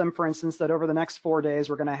told them, for instance, that over the next 4 days,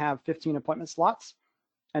 we're going to have 15 appointment slots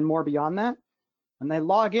and more beyond that, and they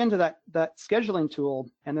log into that scheduling tool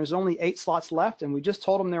and there's only 8 slots left, and we just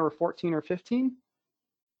told them there were 14 or 15,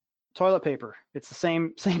 toilet paper. It's the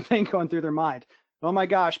same thing going through their mind. Oh my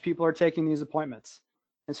gosh, people are taking these appointments.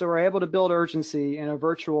 And so we're able to build urgency in a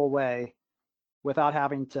virtual way without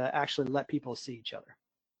having to actually let people see each other.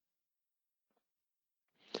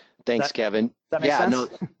 Thanks, Kevin. Does that make sense? No,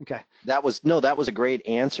 okay. That was a great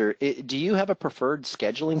answer. Do you have a preferred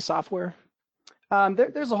scheduling software?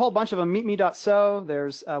 There's a whole bunch of them.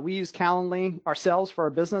 MeetMe.so. We use Calendly ourselves for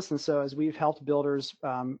our business, and so as we've helped builders,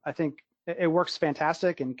 I think it works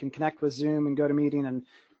fantastic and can connect with Zoom and GoToMeeting and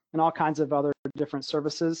all kinds of other different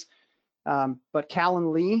services. But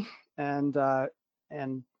Calendly and I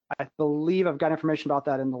believe I've got information about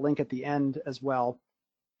that in the link at the end as well.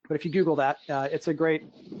 But if you Google that, it's a great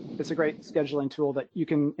scheduling tool that you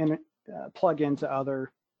can plug into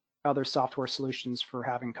other software solutions for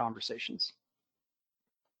having conversations.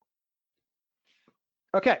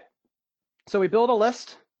 Okay, so we build a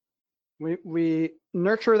list. We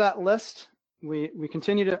nurture that list. We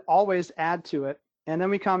continue to always add to it, and then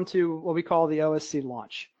we come to what we call the OSC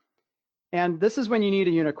launch. And this is when you need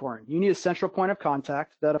a unicorn. You need a central point of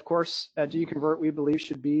contact that, of course, at Do You Convert, we believe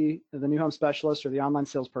should be the new home specialist or the online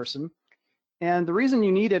salesperson. And the reason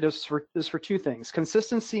you need it is for two things: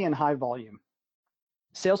 consistency and high volume.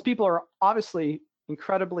 Salespeople are obviously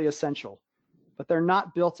incredibly essential, but they're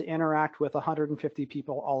not built to interact with 150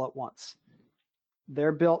 people all at once.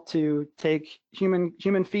 They're built to take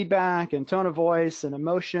human feedback and tone of voice and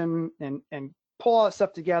emotion and pull all that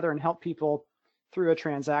stuff together and help people through a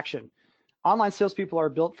transaction. Online salespeople are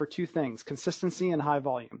built for two things: consistency and high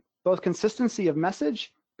volume. Both consistency of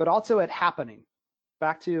message, but also it happening.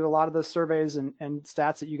 Back to a lot of the surveys and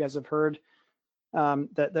stats that you guys have heard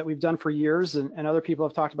that we've done for years, and other people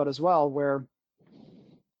have talked about as well, where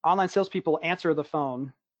online salespeople answer the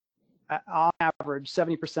phone on average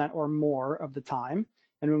 70% or more of the time.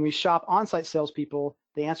 And when we shop on-site salespeople,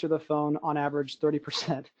 they answer the phone on average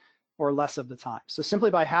 30% or less of the time. So simply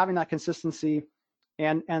by having that consistency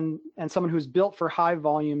and someone who's built for high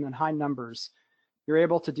volume and high numbers, you're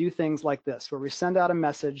able to do things like this, where we send out a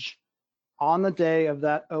message on the day of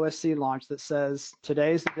that OSC launch that says,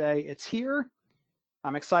 today's the day, it's here.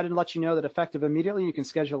 I'm excited to let you know that effective immediately, you can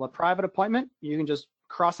schedule a private appointment. You can just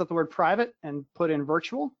cross out the word private and put in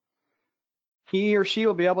virtual. He or she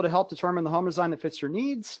will be able to help determine the home design that fits your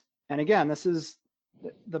needs. And again, this is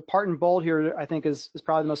the part in bold here, I think is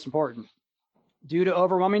probably the most important. Due to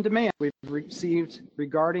overwhelming demand we've received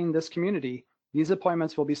regarding this community, these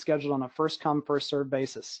appointments will be scheduled on a first come, first served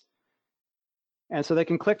basis. And so they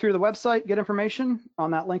can click through the website, get information on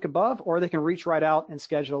that link above, or they can reach right out and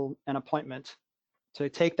schedule an appointment to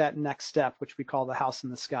take that next step, which we call the house in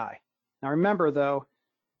the sky. Now remember though,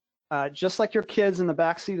 just like your kids in the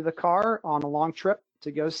back seat of the car on a long trip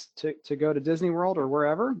to go to Disney World or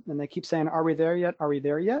wherever, and they keep saying, are we there yet? Are we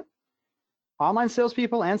there yet? Online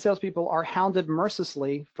salespeople and salespeople are hounded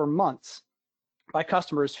mercilessly for months by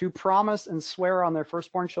customers who promise and swear on their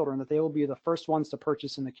firstborn children that they will be the first ones to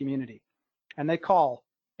purchase in the community. And they call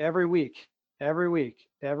every week, every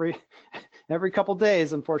couple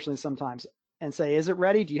days, unfortunately sometimes, and say, is it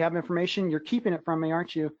ready? Do you have information? You're keeping it from me,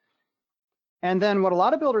 aren't you? And then what a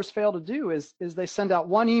lot of builders fail to do is they send out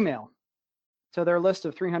one email to their list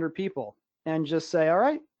of 300 people and just say, all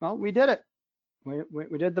right, well, we did it.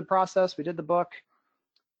 We did the process, we did the book,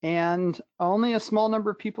 and only a small number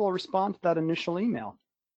of people respond to that initial email.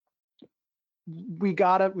 We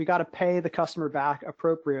gotta pay the customer back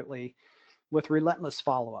appropriately with relentless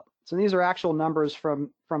follow-up. So these are actual numbers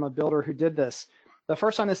from a builder who did this. The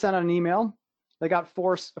first time they sent out an email, they got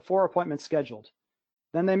four appointments scheduled.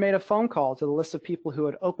 Then they made a phone call to the list of people who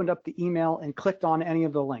had opened up the email and clicked on any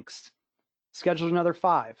of the links. Scheduled another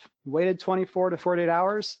 5, waited 24 to 48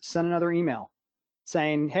 hours, sent another email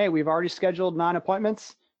saying, hey, we've already scheduled 9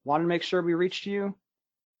 appointments, wanted to make sure we reached you.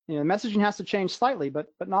 You know, the messaging has to change slightly, but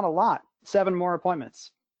not a lot. 7 more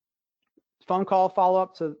appointments. Phone call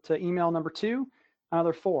follow-up to email number 2,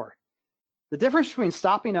 another 4. The difference between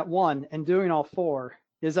stopping at 1 and doing all 4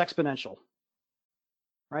 is exponential,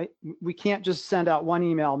 right? We can't just send out one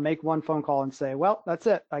email, make one phone call and say, well, that's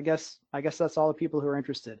it. I guess that's all the people who are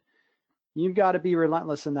interested. You've got to be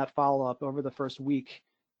relentless in that follow-up over the first week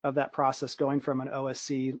of that process, going from an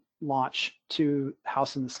OSC launch to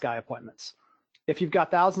house in the sky appointments. If you've got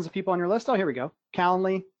thousands of people on your list, oh, here we go.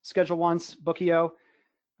 Calendly, schedule once, Bookio.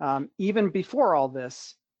 Even before all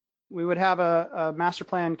this, we would have a master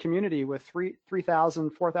plan community with 3,000,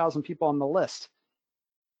 4,000 people on the list.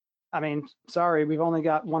 I mean, sorry, we've only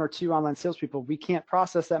got 1 or 2 online salespeople. We can't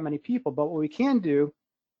process that many people, but what we can do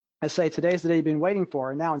is say, today's the day you've been waiting for.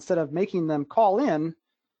 And now instead of making them call in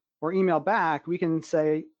or email back, we can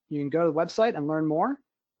say, you can go to the website and learn more,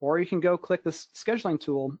 or you can go click the scheduling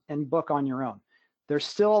tool and book on your own. There's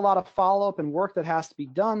still a lot of follow-up and work that has to be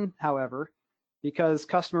done, however, because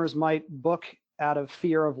customers might book out of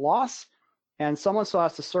fear of loss, and someone still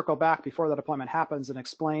has to circle back before that appointment happens and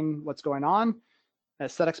explain what's going on,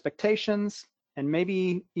 set expectations, and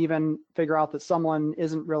maybe even figure out that someone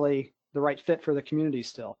isn't really the right fit for the community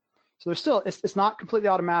still. So there's still, it's not completely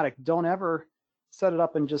automatic. Don't ever set it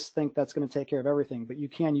up and just think that's going to take care of everything, but you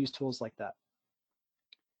can use tools like that.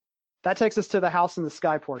 That takes us to the house in the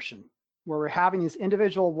sky portion, where we're having these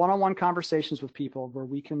individual one-on-one conversations with people, where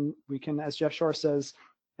we can, as Jeff Shore says,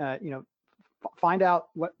 find out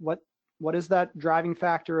what What is that driving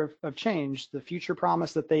factor of change, the future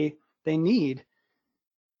promise that they need,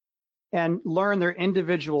 and learn their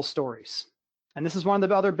individual stories. And this is one of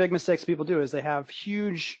the other big mistakes people do, is they have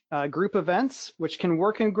huge group events, which can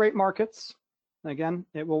work in great markets. Again,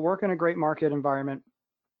 it will work in a great market environment,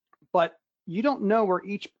 but you don't know where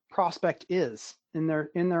each prospect is in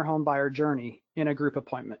their home buyer journey in a group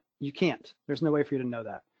appointment. You can't. There's no way for you to know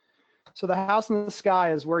that. So the house in the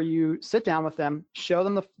sky is where you sit down with them, show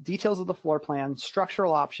them the details of the floor plan,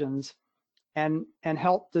 structural options, and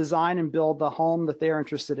help design and build the home that they're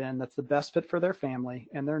interested in, that's the best fit for their family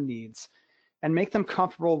and their needs, and make them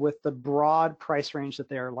comfortable with the broad price range that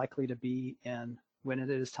they are likely to be in when it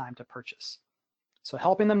is time to purchase. So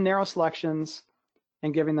helping them narrow selections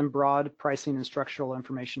and giving them broad pricing and structural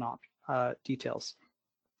information details.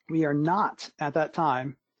 We are not at that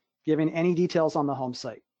time giving any details on the home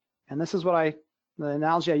site. And this is what the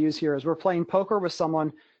analogy I use here is we're playing poker with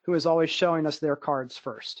someone who is always showing us their cards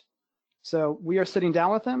first. So we are sitting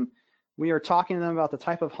down with them. We are talking to them about the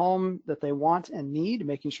type of home that they want and need,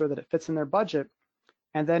 making sure that it fits in their budget.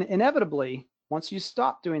 And then inevitably, once you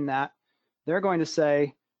stop doing that, they're going to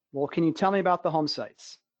say, well, can you tell me about the home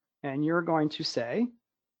sites? And you're going to say,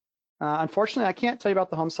 unfortunately, I can't tell you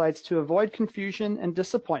about the home sites to avoid confusion and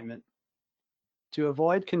disappointment. To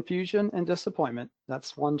avoid confusion and disappointment,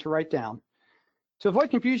 that's one to write down. To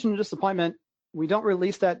avoid confusion and disappointment, we don't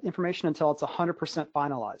release that information until it's 100%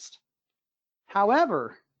 finalized.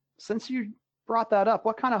 However, since you brought that up,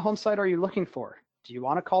 what kind of home site are you looking for? Do you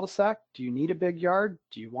want a cul-de-sac? Do you need a big yard?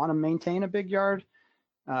 Do you want to maintain a big yard?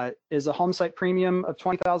 Is a home site premium of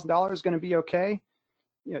 $20,000 going to be okay?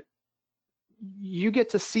 You get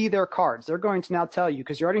to see their cards. They're going to now tell you,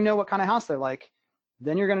 because you already know what kind of house they like.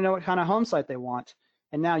 Then you're going to know what kind of home site they want.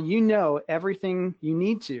 And now you know everything you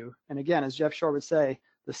need to. And again, as Jeff Shore would say,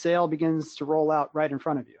 the sale begins to roll out right in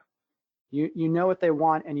front of you. You know what they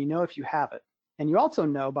want, and you know if you have it. And you also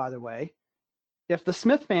know, by the way, if the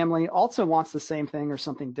Smith family also wants the same thing or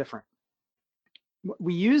something different.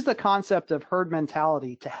 We use the concept of herd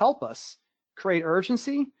mentality to help us create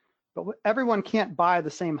urgency, but everyone can't buy the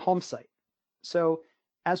same home site. So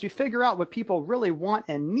as we figure out what people really want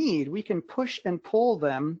and need, we can push and pull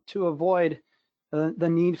them to avoid the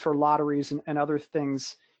need for lotteries and other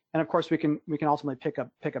things. And of course, we can ultimately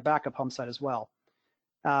pick a backup home site as well.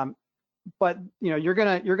 But you're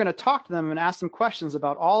gonna talk to them and ask them questions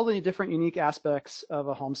about all the different unique aspects of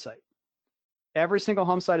a home site. Every single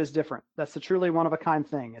home site is different. That's the truly one-of-a-kind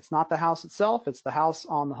thing. It's not the house itself, it's the house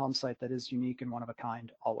on the home site that is unique and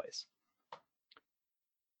one-of-a-kind always.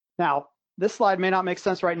 Now, this slide may not make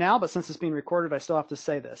sense right now, but since it's being recorded, I still have to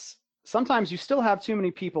say this. Sometimes you still have too many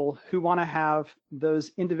people who want to have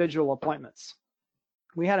those individual appointments.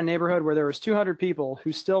 We had a neighborhood where there was 200 people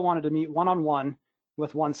who still wanted to meet one-on-one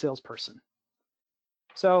with one salesperson.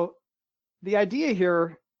 So the idea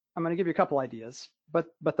here, I'm going to give you a couple ideas, but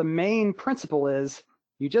the main principle is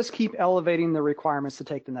you just keep elevating the requirements to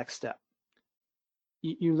take the next step.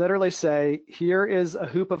 You literally say, here is a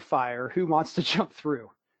hoop of fire, who wants to jump through?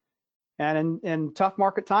 And in tough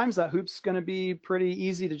market times, that hoop's going to be pretty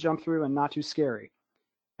easy to jump through and not too scary.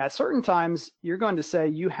 At certain times, you're going to say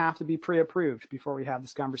you have to be pre-approved before we have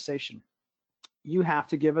this conversation. You have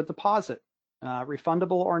to give a deposit,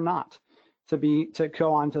 refundable or not, to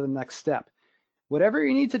go on to the next step. Whatever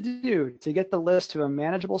you need to do to get the list to a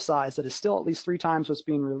manageable size that is still at least 3 times what's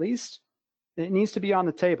being released, it needs to be on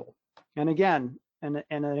the table. And again, and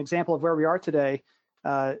an example of where we are today,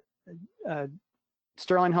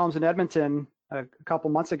 Sterling Homes in Edmonton a couple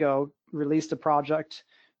months ago released a project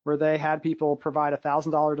where they had people provide a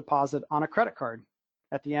 $1,000 deposit on a credit card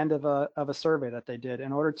at the end of a survey that they did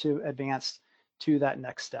in order to advance to that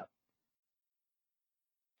next step.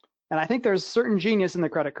 And I think there's certain genius in the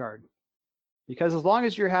credit card, because as long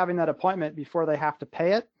as you're having that appointment before they have to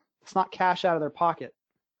pay it, it's not cash out of their pocket.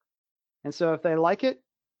 And so if they like it,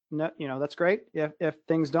 no, that's great. If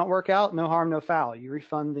things don't work out, no harm, no foul. You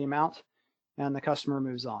refund the amount and the customer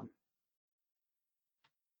moves on.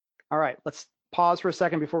 All right, let's pause for a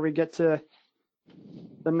second before we get to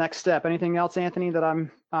the next step. Anything else, Anthony, that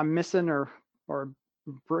I'm missing or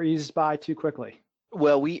breezed by too quickly?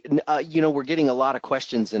 Well, we're getting a lot of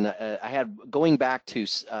questions, and I had going back to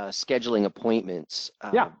scheduling appointments.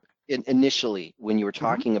 Initially, when you were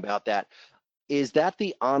talking about that, is that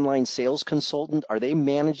the online sales consultant? Are they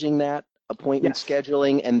managing that appointment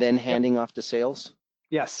scheduling and then handing off to sales?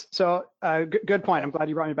 Yes. So good point. I'm glad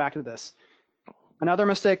you brought me back to this. Another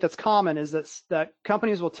mistake that's common is that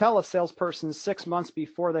companies will tell a salesperson 6 months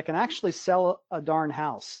before they can actually sell a darn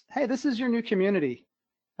house, hey, this is your new community,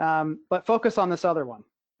 but focus on this other one.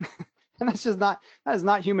 And that is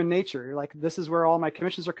not human nature. You're like, this is where all my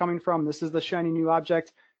commissions are coming from. This is the shiny new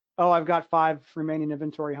object. Oh, I've got 5 remaining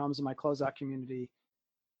inventory homes in my closeout community.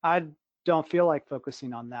 I don't feel like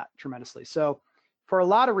focusing on that tremendously. So for a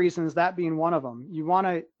lot of reasons, that being one of them, you want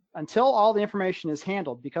to, until all the information is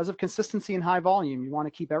handled, because of consistency and high volume, you want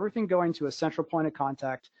to keep everything going to a central point of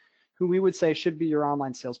contact, who we would say should be your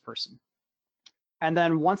online salesperson. And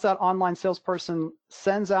then once that online salesperson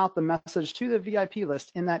sends out the message to the VIP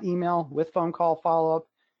list in that email with phone call follow-up,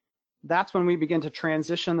 that's when we begin to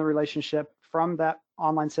transition the relationship from that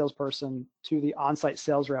online salesperson to the on-site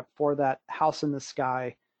sales rep for that house in the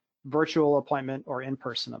sky virtual appointment or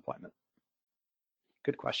in-person appointment.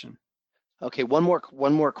 Good question. Okay, one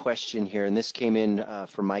more question here, and this came in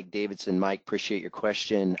from Mike Davidson. Mike, appreciate your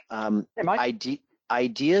question. Hey, Mike.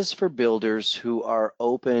 Ideas for builders who are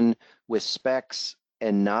open with specs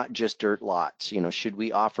and not just dirt lots. Should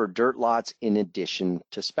we offer dirt lots in addition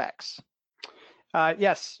to specs?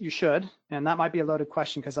 Yes, you should. And that might be a loaded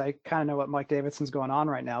question because I kind of know what Mike Davidson's going on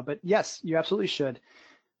right now. But yes, you absolutely should.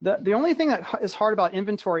 The only thing that is hard about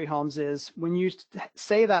inventory homes is when you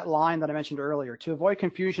say that line that I mentioned earlier, to avoid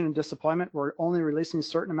confusion and disappointment, we're only releasing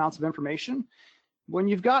certain amounts of information. When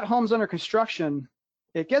you've got homes under construction,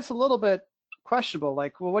 it gets a little bit questionable.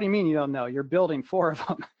 Like, well, what do you mean you don't know? You're building 4 of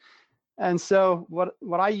them. And so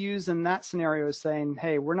what I use in that scenario is saying,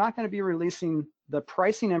 hey, we're not going to be releasing the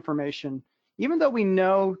pricing information, even though we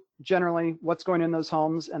know generally what's going in those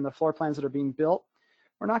homes and the floor plans that are being built.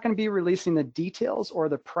 We're not going to be releasing the details or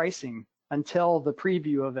the pricing until the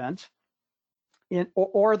preview event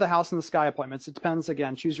or the house in the sky appointments. It depends,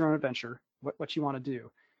 again, choose your own adventure, what you want to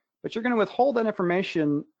do. But you're going to withhold that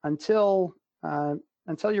information until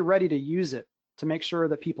you're ready to use it to make sure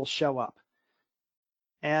that people show up.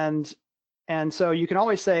 And so you can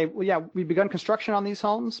always say, well, yeah, we've begun construction on these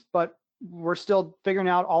homes, but we're still figuring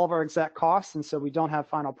out all of our exact costs, and so we don't have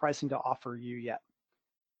final pricing to offer you yet.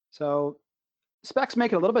 So specs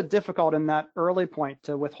make it a little bit difficult in that early point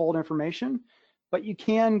to withhold information, but you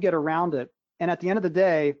can get around it. And at the end of the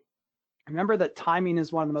day, remember that timing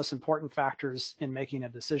is one of the most important factors in making a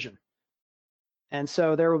decision. And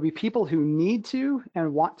so there will be people who need to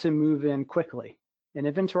and want to move in quickly, and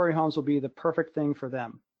inventory homes will be the perfect thing for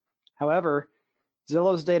them. However,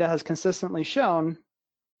 Zillow's data has consistently shown,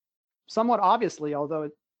 somewhat obviously, although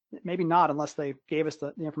maybe not unless they gave us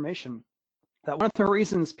the information, that one of the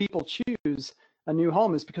reasons people choose a new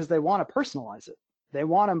home is because they want to personalize it. They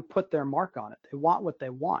want to put their mark on it. They want what they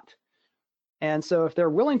want. And so if they're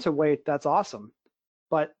willing to wait, that's awesome.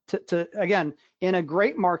 But again, in a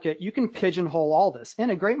great market, you can pigeonhole all this. In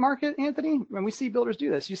a great market, Anthony, when we see builders do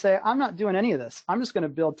this, you say, I'm not doing any of this. I'm just going to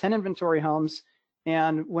build 10 inventory homes,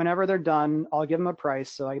 and whenever they're done, I'll give them a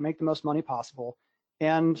price so I can make the most money possible.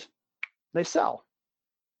 And they sell.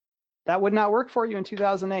 That would not work for you in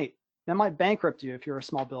 2008. That might bankrupt you if you're a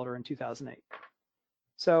small builder in 2008.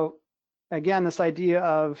 So again, this idea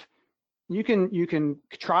of you can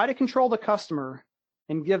try to control the customer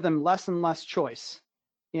and give them less and less choice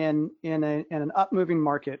in an up-moving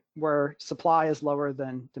market where supply is lower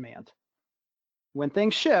than demand. When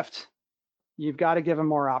things shift, you've got to give them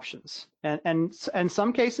more options. And in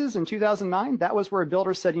some cases, in 2009, that was where a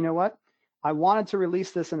builder said, you know what, I wanted to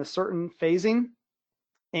release this in a certain phasing,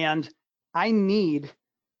 and I need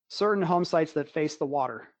certain home sites that face the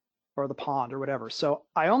water or the pond or whatever. So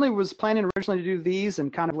I only was planning originally to do these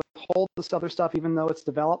and kind of withhold this other stuff, even though it's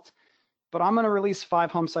developed. But I'm going to release 5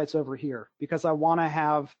 home sites over here because I want to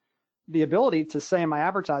have the ability to say in my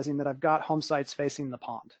advertising that I've got home sites facing the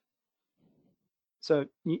pond. So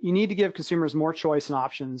you need to give consumers more choice and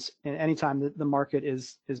options anytime that the market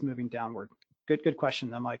is moving downward. Good question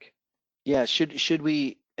though, Mike. Yeah, should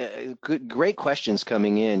we, great questions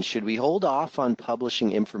coming in. Should we hold off on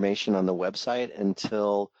publishing information on the website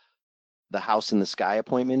until the house in the sky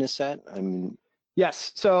appointment is set? I mean,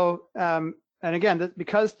 yes. So, and again,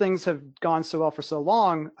 because things have gone so well for so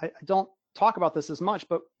long, I don't talk about this as much,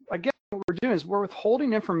 but again, what we're doing is we're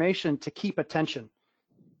withholding information to keep attention.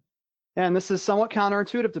 And this is somewhat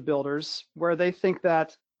counterintuitive to builders, where they think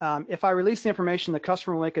that if I release the information, the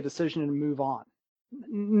customer will make a decision and move on.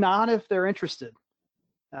 Not if they're interested.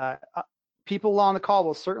 People on the call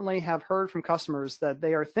will certainly have heard from customers that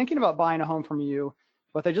they are thinking about buying a home from you,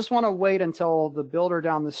 but they just want to wait until the builder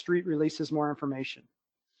down the street releases more information.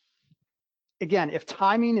 Again, if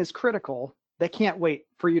timing is critical, they can't wait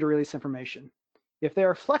for you to release information. If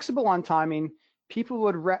they're flexible on timing, people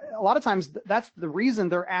would, a lot of times that's the reason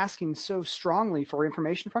they're asking so strongly for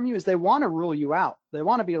information from you, is they want to rule you out. They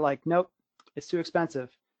want to be like, nope, it's too expensive.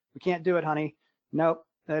 We can't do it, honey. Nope,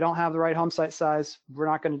 they don't have the right home site size, we're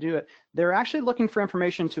not going to do it. They're actually looking for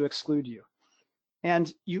information to exclude you.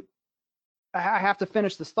 And I have to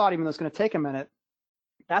finish this thought, even though it's going to take a minute.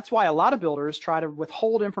 That's why a lot of builders try to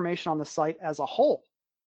withhold information on the site as a whole.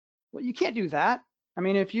 Well, you can't do that. I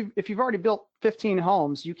mean, if you've already built 15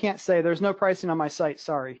 homes, you can't say there's no pricing on my site,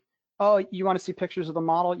 sorry. Oh, you want to see pictures of the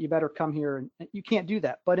model? You better come here. And you can't do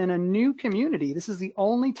that. But in a new community, this is the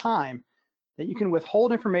only time that you can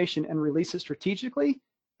withhold information and release it strategically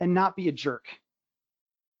and not be a jerk.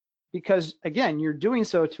 Because again, you're doing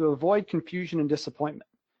so to avoid confusion and disappointment.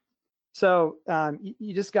 So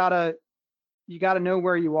you just gotta know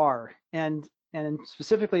where you are, and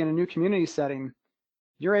specifically in a new community setting,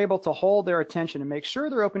 you're able to hold their attention and make sure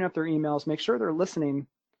they're opening up their emails, make sure they're listening,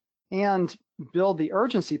 and build the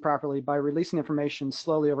urgency properly by releasing information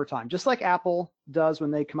slowly over time, just like Apple does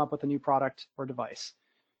when they come up with a new product or device.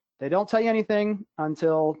 They don't tell you anything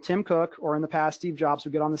until Tim Cook, or in the past Steve Jobs,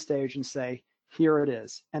 would get on the stage and say, here it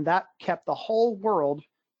is. And that kept the whole world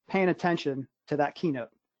paying attention to that keynote.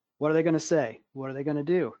 What are they going to say? What are they going to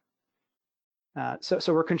do?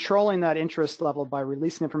 So we're controlling that interest level by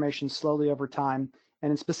releasing information slowly over time,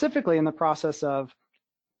 and specifically in the process of,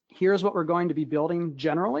 here's what we're going to be building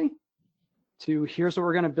generally, to here's what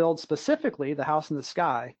we're going to build specifically, the house in the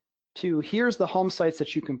sky, to here's the home sites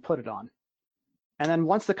that you can put it on. And then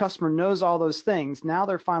once the customer knows all those things, now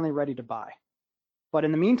they're finally ready to buy. But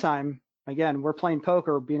in the meantime, again, we're playing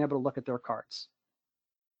poker, being able to look at their cards.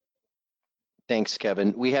 Thanks,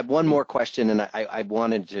 Kevin. We have one more question, and I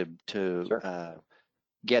wanted to Sure.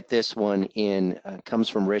 Get this one in. Comes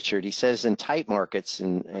from Richard. He says, in tight markets,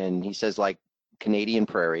 and he says like Canadian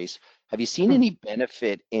prairies, have you seen any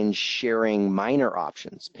benefit in sharing minor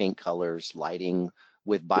options, paint colors, lighting,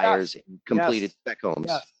 with buyers in completed spec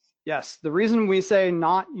homes? Yes. The reason we say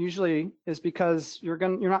not usually is because you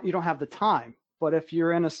don't have the time. But if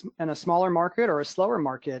you're in a smaller market or a slower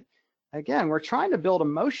market, again, we're trying to build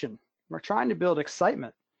emotion. We're trying to build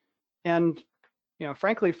excitement. And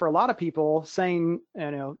frankly, for a lot of people, saying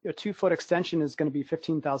a 2-foot extension is going to be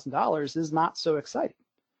 $15,000 is not so exciting.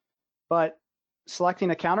 But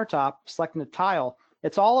selecting a countertop, selecting a tile,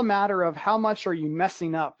 it's all a matter of how much are you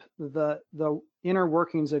messing up the inner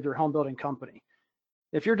workings of your home building company.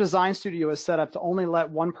 If your design studio is set up to only let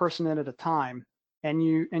one person in at a time, and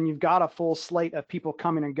you've got a full slate of people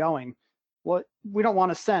coming and going, well, we don't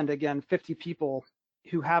want to send, again, 50 people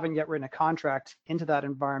who haven't yet written a contract into that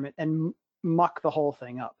environment and muck the whole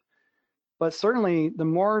thing up. But certainly the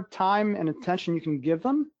more time and attention you can give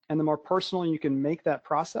them, and the more personal you can make that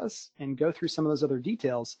process and go through some of those other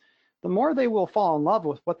details, the more they will fall in love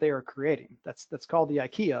with what they are creating. That's called the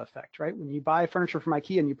IKEA effect, right? When you buy furniture from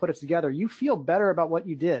IKEA and you put it together, you feel better about what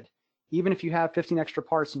you did, even if you have 15 extra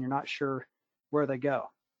parts and you're not sure where they go.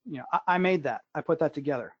 I made that, I put that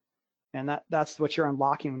together. And that's what you're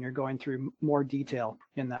unlocking when you're going through more detail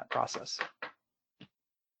in that process.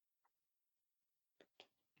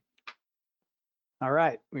 All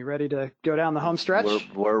right, we ready to go down the home stretch?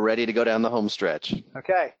 We're ready to go down the home stretch.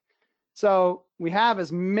 Okay, so we have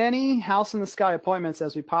as many house in the sky appointments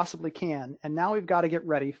as we possibly can, and now we've got to get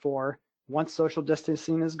ready for, once social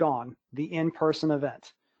distancing is gone, the in-person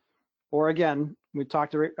event. Or again, we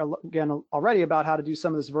talked again already about how to do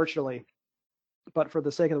some of this virtually, but for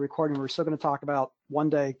the sake of the recording, we're still going to talk about one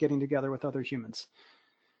day getting together with other humans.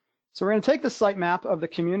 So we're going to take the site map of the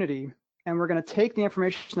community, and we're going to take the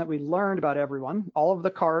information that we learned about everyone, all of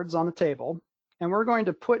the cards on the table, and we're going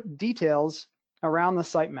to put details around the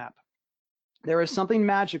site map. There is something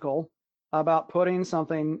magical about putting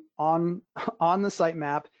something on the site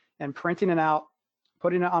map and printing it out,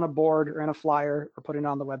 putting it on a board or in a flyer, or putting it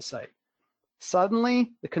on the website.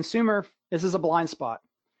 Suddenly, the consumer, this is a blind spot.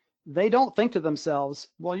 They don't think to themselves,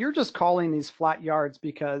 well, you're just calling these flat yards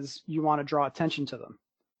because you want to draw attention to them.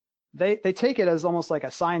 They take it as almost like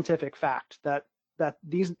a scientific fact that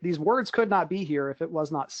these words could not be here if it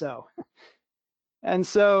was not so. And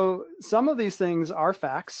so some of these things are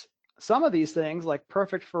facts. Some of these things, like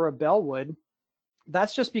perfect for a Bellwood,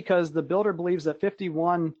 that's just because the builder believes that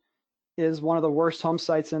 51 is one of the worst home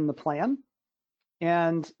sites in the plan,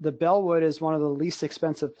 and the Bellwood is one of the least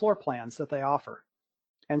expensive floor plans that they offer.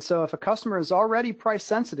 And so if a customer is already price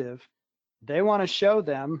sensitive, they want to show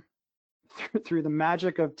them through the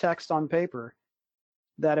magic of text on paper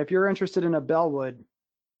that if you're interested in a Bellwood,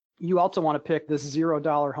 you also want to pick this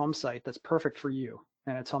 $0 home site that's perfect for you,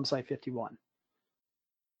 and it's home site 51.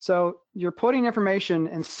 So you're putting information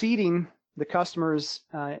and seeding the customer's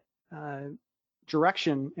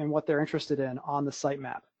direction and what they're interested in on the site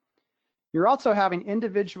map. You're also having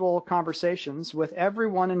individual conversations with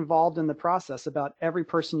everyone involved in the process about every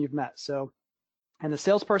person you've met. So And the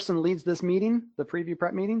salesperson leads this meeting, the preview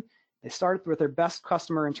prep meeting. They start with their best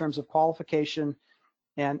customer in terms of qualification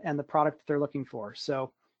and the product that they're looking for.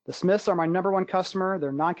 So the Smiths are my #1 customer.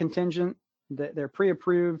 They're non-contingent. They're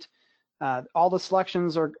pre-approved. All the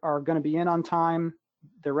selections are going to be in on time.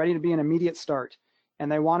 They're ready to be an immediate start.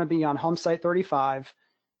 And they want to be on home site 35,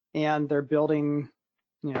 and they're building,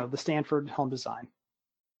 the Stanford home design.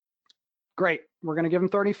 Great. We're going to give them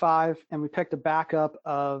 35, and we picked a backup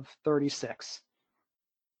of 36.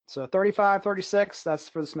 So 35, 36, that's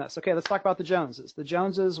for the Smiths. Okay, let's talk about the Joneses. The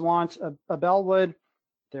Joneses want a Bellwood.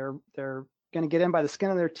 They're going to get in by the skin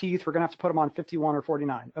of their teeth. We're going to have to put them on 51 or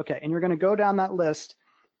 49. Okay, and you're going to go down that list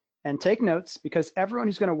and take notes, because everyone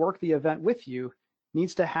who's going to work the event with you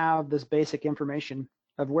needs to have this basic information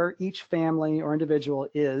of where each family or individual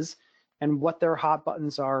is and what their hot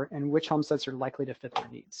buttons are and which home sites are likely to fit their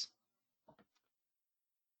needs.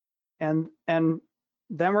 And then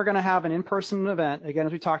we're going to have an in-person event, again,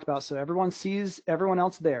 as we talked about, so everyone sees everyone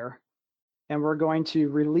else there, and we're going to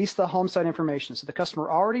release the home site information. So the customer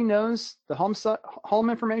already knows the home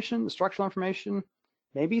information, the structural information,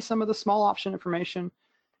 maybe some of the small option information,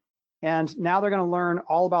 and now they're going to learn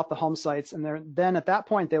all about the home sites, and then at that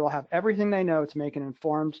point, they will have everything they know to make an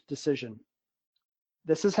informed decision.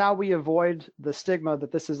 This is how we avoid the stigma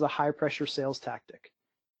that this is a high-pressure sales tactic.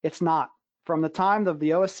 It's not. From the time of the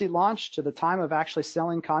OSC launch to the time of actually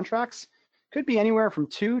selling contracts, could be anywhere from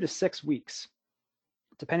 2 to 6 weeks,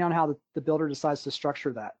 depending on how the builder decides to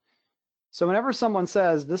structure that. So whenever someone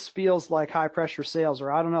says, this feels like high pressure sales,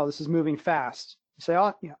 or I don't know, this is moving fast, you say,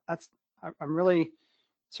 oh, yeah, I'm really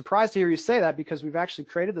surprised to hear you say that, because we've actually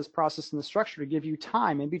created this process and the structure to give you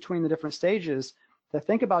time in between the different stages to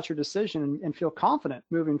think about your decision and feel confident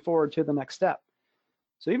moving forward to the next step.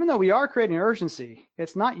 So even though we are creating urgency,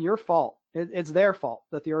 it's not your fault. It's their fault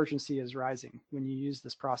that the urgency is rising when you use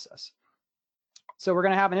this process. So we're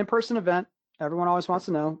going to have an in-person event. Everyone always wants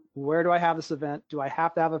to know, where do I have this event? Do I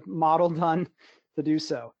have to have a model done to do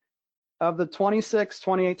so? Of the 26,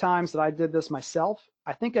 28 times that I did this myself,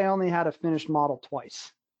 I think I only had a finished model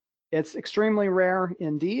twice. It's extremely rare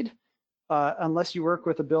indeed, unless you work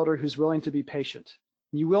with a builder who's willing to be patient.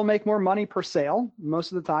 You will make more money per sale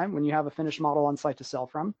most of the time when you have a finished model on site to sell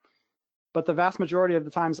from. But the vast majority of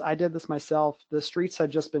the times I did this myself, the streets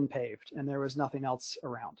had just been paved and there was nothing else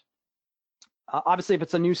around. Obviously, if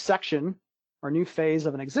it's a new section or new phase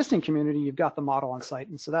of an existing community, you've got the model on site,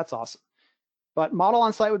 and so that's awesome. But model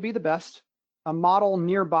on site would be the best. A model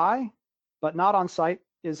nearby, but not on site,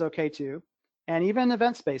 is okay too. And even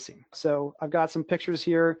event spacing. So I've got some pictures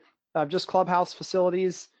here of just clubhouse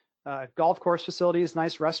facilities, golf course facilities,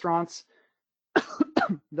 nice restaurants.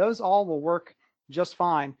 Those all will work just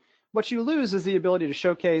fine. What you lose is the ability to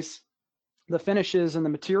showcase the finishes and the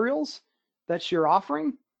materials that you're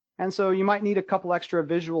offering. And so you might need a couple extra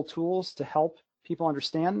visual tools to help people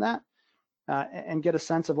understand that and get a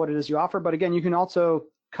sense of what it is you offer. But again, you can also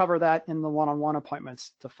cover that in the one-on-one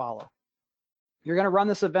appointments to follow. You're going to run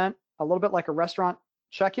this event a little bit like a restaurant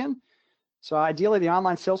check-in. So ideally, the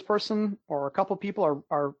online salesperson or a couple people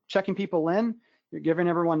are checking people in. You're giving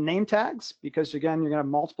everyone name tags, because again, you're going to have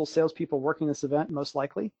multiple salespeople working this event, most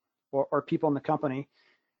likely, or people in the company.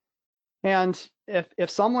 And if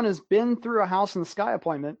someone has been through a house in the sky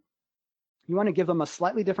appointment, you want to give them a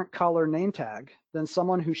slightly different color name tag than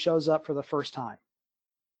someone who shows up for the first time.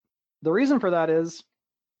 The reason for that is,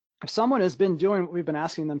 if someone has been doing what we've been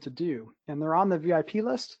asking them to do and they're on the VIP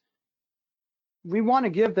list, we want to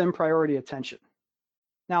give them priority attention.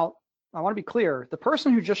 Now, I want to be clear, the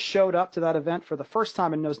person who just showed up to that event for the first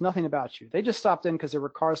time and knows nothing about you, they just stopped in because there were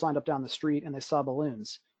cars lined up down the street and they saw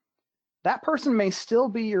balloons. That person may still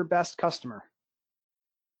be your best customer.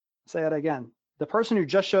 Say that again. The person who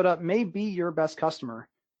just showed up may be your best customer,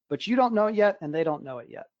 but you don't know it yet and they don't know it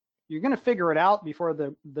yet. You're going to figure it out before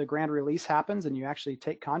the grand release happens and you actually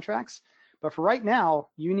take contracts. But for right now,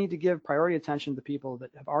 you need to give priority attention to people that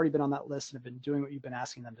have already been on that list and have been doing what you've been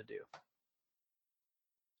asking them to do.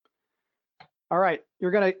 All right, you're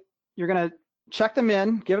gonna check them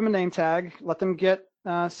in, give them a name tag, let them get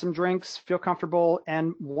some drinks, feel comfortable,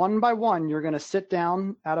 and one by one, you're gonna sit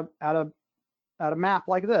down at a map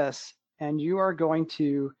like this, and you are going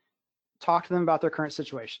to talk to them about their current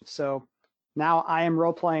situation. So now I am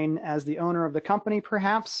role playing as the owner of the company,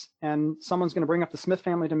 perhaps, and someone's gonna bring up the Smith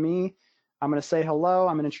family to me. I'm gonna say hello,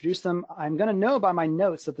 I'm gonna introduce them. I'm gonna know by my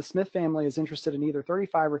notes that the Smith family is interested in either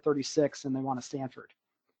 35 or 36 and they want a Stanford.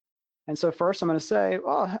 And so first I'm going to say,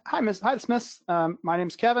 well, hi, the Smiths. My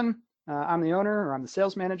name's Kevin. I'm the owner, or I'm the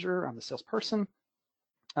sales manager. I'm the salesperson.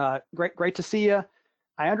 Great to see you.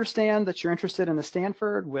 I understand that you're interested in a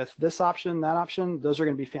Stanford with this option, that option. Those are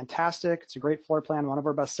going to be fantastic. It's a great floor plan, one of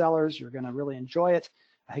our best sellers. You're going to really enjoy it.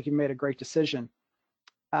 I think you made a great decision.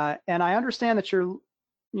 And I understand that you're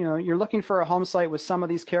looking for a home site with some of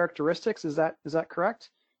these characteristics. Is that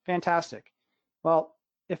correct? Fantastic. Well,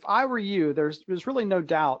 if I were you, there's really no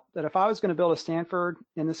doubt that if I was going to build a Stanford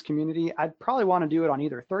in this community, I'd probably want to do it on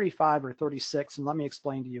either 35 or 36, and let me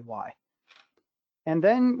explain to you why. And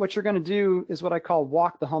then what you're going to do is what I call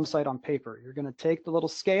walk the home site on paper. You're going to take the little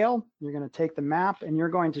scale, you're going to take the map, and you're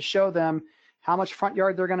going to show them how much front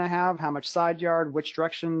yard they're going to have, how much side yard, which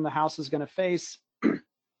direction the house is going to face,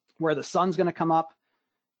 where the sun's going to come up.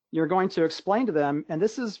 You're going to explain to them, and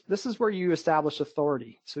this is where you establish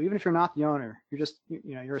authority. So even if you're not the owner, you're just,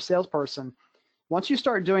 you're a salesperson. Once you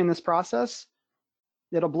start doing this process,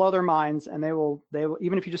 it'll blow their minds, and they will,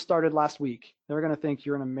 even if you just started last week, they're going to think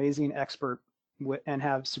you're an amazing expert and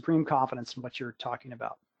have supreme confidence in what you're talking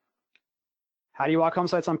about. How do you walk home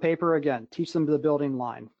sites on paper? Again, teach them the building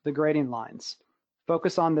line, the grading lines.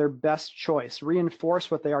 Focus on their best choice. Reinforce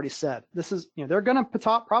what they already said. This is, they're going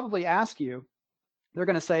to probably ask you, they're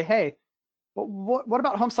going to say, hey, what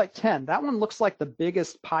about home site 10? That one looks like the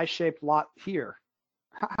biggest pie-shaped lot here.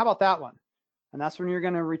 How about that one? And that's when you're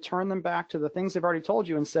going to return them back to the things they've already told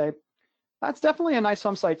you and say, that's definitely a nice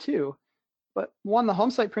home site too. But the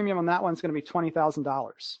home site premium on that one's going to be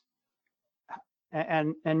 $20,000.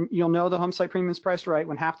 And you'll know the home site premium is priced right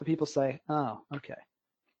when half the people say, oh, okay.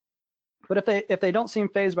 But if they don't seem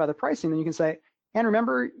fazed by the pricing, then you can say, and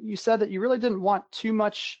remember, you said that you really didn't want too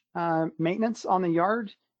much maintenance on the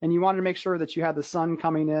yard, and you wanted to make sure that you had the sun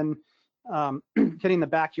coming in, hitting the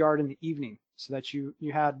backyard in the evening, so that you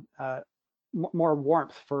had more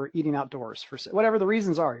warmth for eating outdoors, for whatever the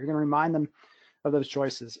reasons are. You're going to remind them of those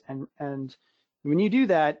choices. And when you do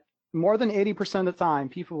that, more than 80% of the time,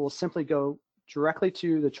 people will simply go directly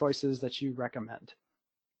to the choices that you recommend.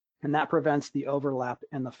 And that prevents the overlap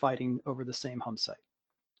and the fighting over the same home site.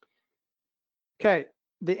 Okay,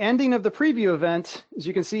 the ending of the preview event, as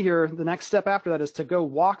you can see here, the next step after that is to go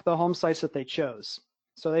walk the home sites that they chose.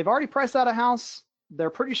 So they've already priced out a house. They're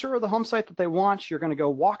pretty sure of the home site that they want. You're going to go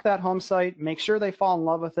walk that home site, make sure they fall in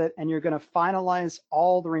love with it, and you're going to finalize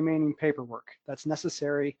all the remaining paperwork that's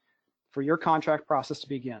necessary for your contract process to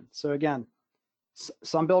begin. So again,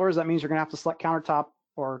 some builders, that means you're going to have to select countertop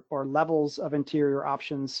or levels of interior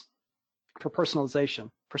options for personalization.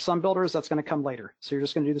 For some builders, that's going to come later. So you're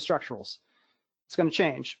just going to do the structurals. It's going to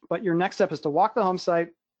change. But your next step is to walk the home site,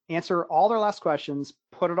 answer all their last questions,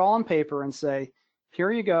 put it all on paper and say,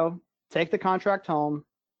 here you go. Take the contract home,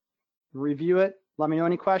 review it, let me know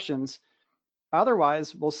any questions.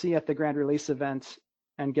 Otherwise, we'll see at the grand release event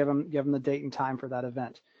and give them the date and time for that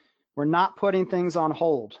event. We're not putting things on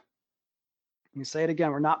hold. Let me say it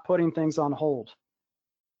again, we're not putting things on hold.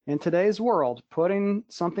 In today's world, putting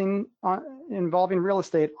something involving real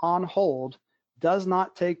estate on hold does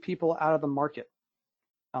not take people out of the market.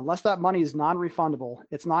 Unless that money is non-refundable,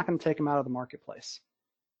 it's not going to take them out of the marketplace.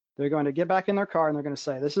 They're going to get back in their car and they're going to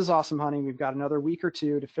say, this is awesome, honey. We've got another week or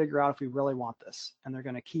two to figure out if we really want this. And they're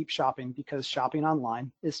going to keep shopping because shopping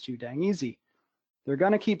online is too dang easy. They're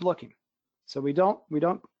going to keep looking. So we don't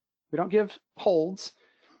give holds.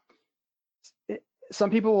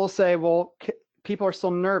 Some people will say, well, people are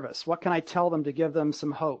still nervous. What can I tell them to give them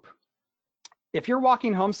some hope? If you're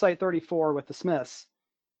walking home site 34 with the Smiths,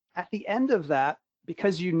 at the end of that,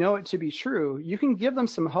 because you know it to be true, you can give them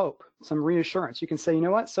some hope, some reassurance. You can say, you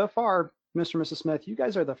know what, so far, Mr. and Mrs. Smith, you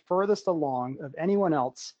guys are the furthest along of anyone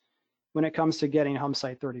else when it comes to getting home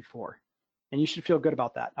site 34. And you should feel good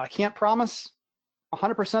about that. Now, I can't promise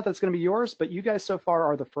 100% that's going to be yours, but you guys so far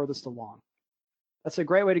are the furthest along. That's a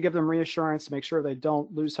great way to give them reassurance, to make sure they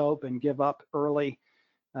don't lose hope and give up early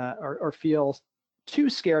or feel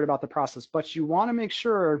too scared about the process. But you want to make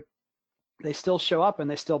sure they still show up and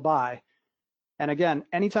they still buy. And again,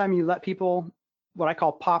 anytime you let people, what I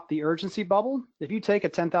call pop the urgency bubble, if you take a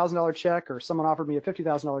 $10,000 check or someone offered me a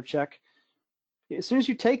 $50,000 check, as soon as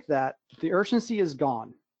you take that, the urgency is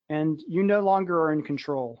gone and you no longer are in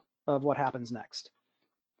control of what happens next.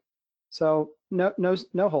 So no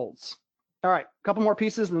holds. All right, a couple more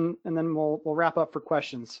pieces and then we'll wrap up for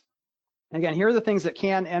questions. Again, here are the things that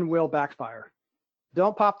can and will backfire.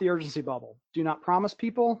 Don't pop the urgency bubble. Do not promise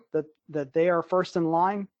people that they are first in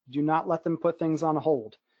line. Do not let them put things on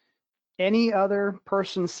hold. Any other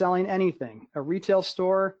person selling anything, a retail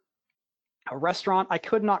store, a restaurant, I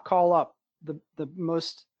could not call up the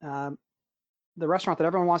restaurant that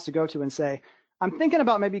everyone wants to go to and say, I'm thinking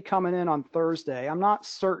about maybe coming in on Thursday. I'm not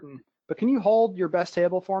certain, but can you hold your best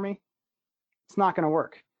table for me? It's not going to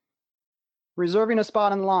work. Reserving a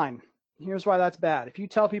spot in line. here's why that's bad. If you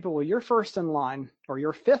tell people, well, you're first in line or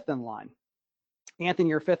you're fifth in line, Anthony,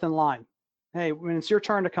 you're fifth in line. Hey, when it's your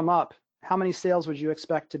turn to come up, how many sales would you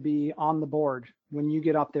expect to be on the board when you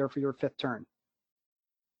get up there for your fifth turn?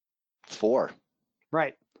 4.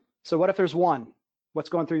 Right. So what if there's 1? What's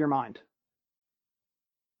going through your mind?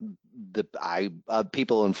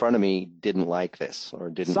 People in front of me didn't like this or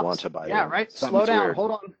didn't want to buy it. Yeah, right. Something's Slow down. weird.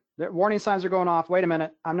 Hold on. The warning signs are going off. Wait a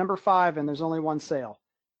minute. I'm number 5 and there's only 1 sale.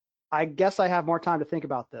 I guess I have more time to think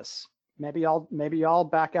about this. Maybe I'll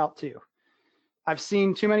back out too. I've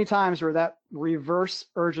seen too many times where that reverse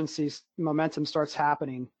urgency momentum starts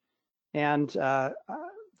happening. And the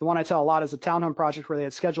one I tell a lot is a townhome project where they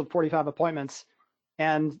had scheduled 45 appointments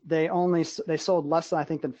and they sold less than, I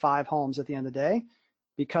think, than 5 homes at the end of the day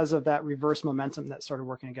because of that reverse momentum that started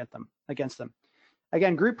working against them.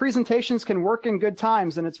 Again, group presentations can work in good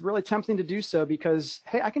times, and it's really tempting to do so because,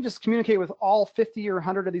 hey, I can just communicate with all 50 or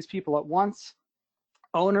 100 of these people at once.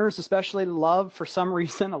 Owners especially love, for some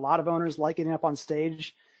reason, a lot of owners like getting up on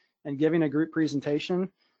stage and giving a group presentation.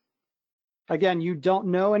 Again, you don't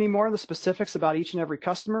know any more of the specifics about each and every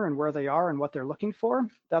customer and where they are and what they're looking for.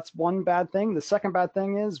 That's one bad thing. The second bad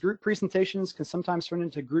thing is group presentations can sometimes turn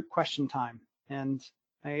into group question time. And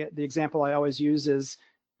the example I always use is,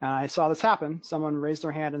 I saw this happen. Someone raised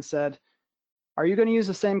their hand and said, are you going to use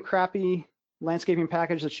the same crappy landscaping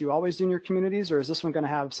package that you always do in your communities, or is this one going to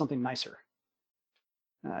have something nicer?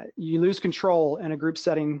 You lose control in a group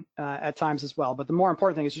setting at times as well. But the more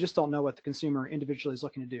important thing is you just don't know what the consumer individually is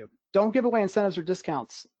looking to do. Don't give away incentives or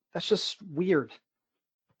discounts. That's just weird.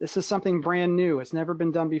 This is something brand new. It's never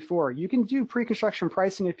been done before. You can do pre-construction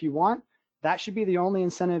pricing if you want. That should be the only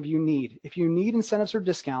incentive you need. If you need incentives or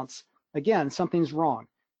discounts, again, something's wrong.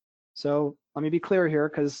 So let me be clear here,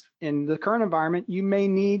 because in the current environment, you may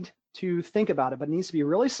need to think about it, but it needs to be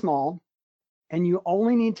really small, and you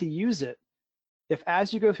only need to use it if,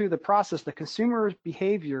 as you go through the process, the consumer's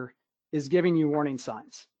behavior is giving you warning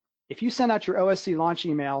signs. If you send out your OSC launch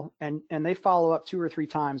email and they follow up 2 or 3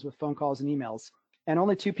 times with phone calls and emails, and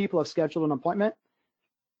only 2 people have scheduled an appointment,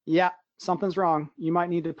 yeah, something's wrong. You might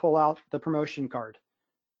need to pull out the promotion card,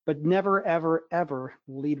 but never, ever, ever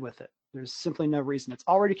lead with it. There's simply no reason. It's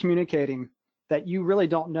already communicating that you really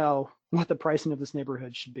don't know what the pricing of this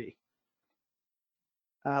neighborhood should be.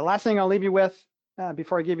 Last thing I'll leave you with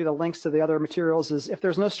before I give you the links to the other materials is, if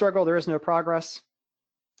there's no struggle, there is no progress.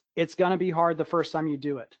 It's going to be hard the first time you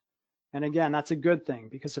do it. And again, that's a good thing,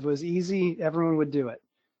 because if it was easy, everyone would do it.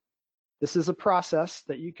 This is a process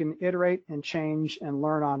that you can iterate and change and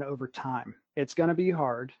learn on over time. It's going to be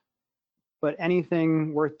hard, but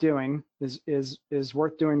anything worth doing is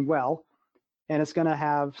worth doing well, and it's going to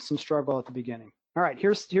have some struggle at the beginning. All right,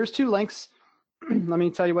 here's 2 links. Let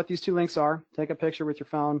me tell you what these 2 links are. Take a picture with your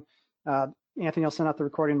phone. Anthony will send out the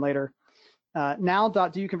recording later.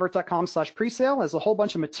 Now.doyouconvert.com/presale has a whole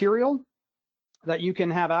bunch of material that you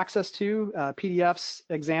can have access to, PDFs,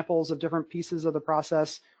 examples of different pieces of the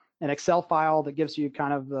process, an Excel file that gives you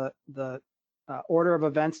kind of the order of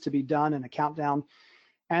events to be done and a countdown.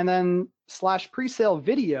 And then /presale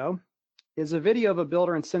video is a video of a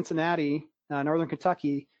builder in Cincinnati, Northern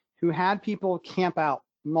Kentucky, who had people camp out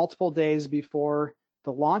multiple days before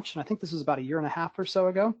the launch. And I think this was about 1.5 years or so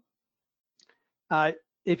ago.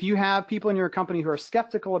 If you have people in your company who are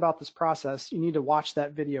skeptical about this process, you need to watch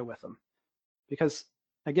that video with them. Because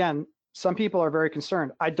again, some people are very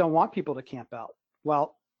concerned. I don't want people to camp out.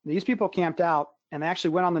 Well, these people camped out and they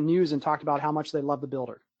actually went on the news and talked about how much they love the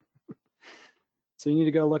builder. So you need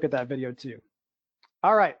to go look at that video too.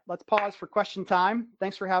 All right, let's pause for question time.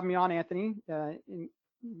 Thanks for having me on, Anthony. I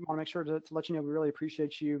want to make sure to let you know we really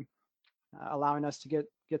appreciate you allowing us to get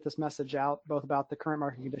this message out, both about the current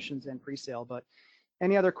market conditions and pre-sale. But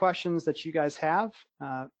any other questions that you guys have,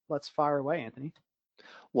 let's fire away, Anthony.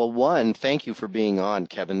 Well, one, thank you for being on,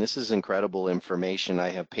 Kevin. This is incredible information. I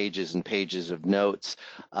have pages and pages of notes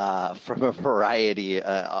from a variety,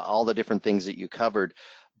 all the different things that you covered,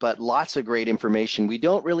 but lots of great information. We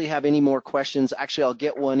don't really have any more questions. Actually, I'll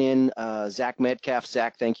get one in. Zach Metcalf.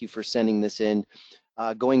 Zach, thank you for sending this in.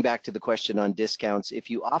 Going back to the question on discounts, if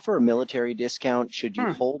you offer a military discount, should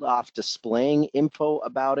you hold off displaying info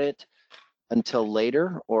about it until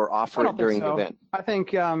later, or offer it during the event? I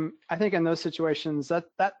think in those situations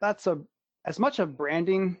that's as much a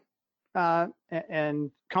branding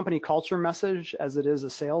and company culture message as it is a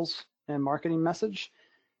sales and marketing message.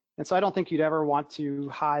 And so I don't think you'd ever want to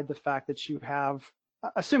hide the fact that you have,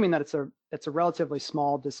 assuming that it's a relatively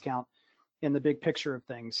small discount in the big picture of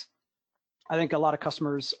things. I think a lot of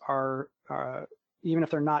customers are, even if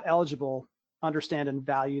they're not eligible, understand and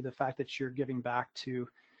value the fact that you're giving back to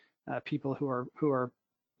people who are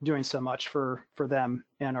doing so much for them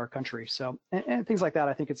and our country. So and things like that,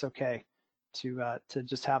 I think it's okay to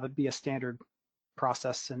just have it be a standard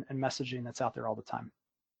process and messaging that's out there all the time.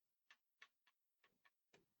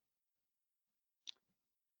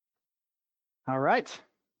 All right.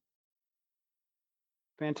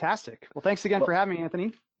 Fantastic. Well, thanks again for having me,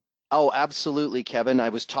 Anthony. Oh, absolutely, Kevin. I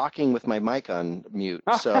was talking with my mic on mute.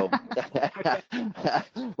 So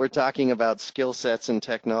we're talking about skill sets and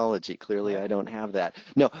technology. Clearly, I don't have that.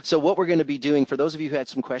 No. So what we're going to be doing, for those of you who had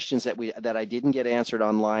some questions that I didn't get answered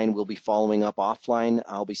online, we'll be following up offline.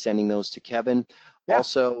 I'll be sending those to Kevin. Yeah.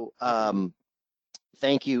 Also,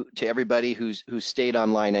 thank you to everybody who stayed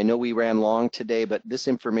online. I know we ran long today, but this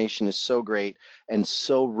information is so great and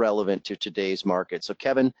so relevant to today's market. So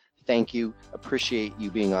Kevin, thank you. Appreciate you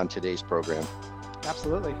being on today's program.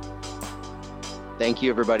 Absolutely. Thank you,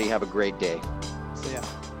 everybody. Have a great day. See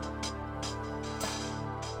ya.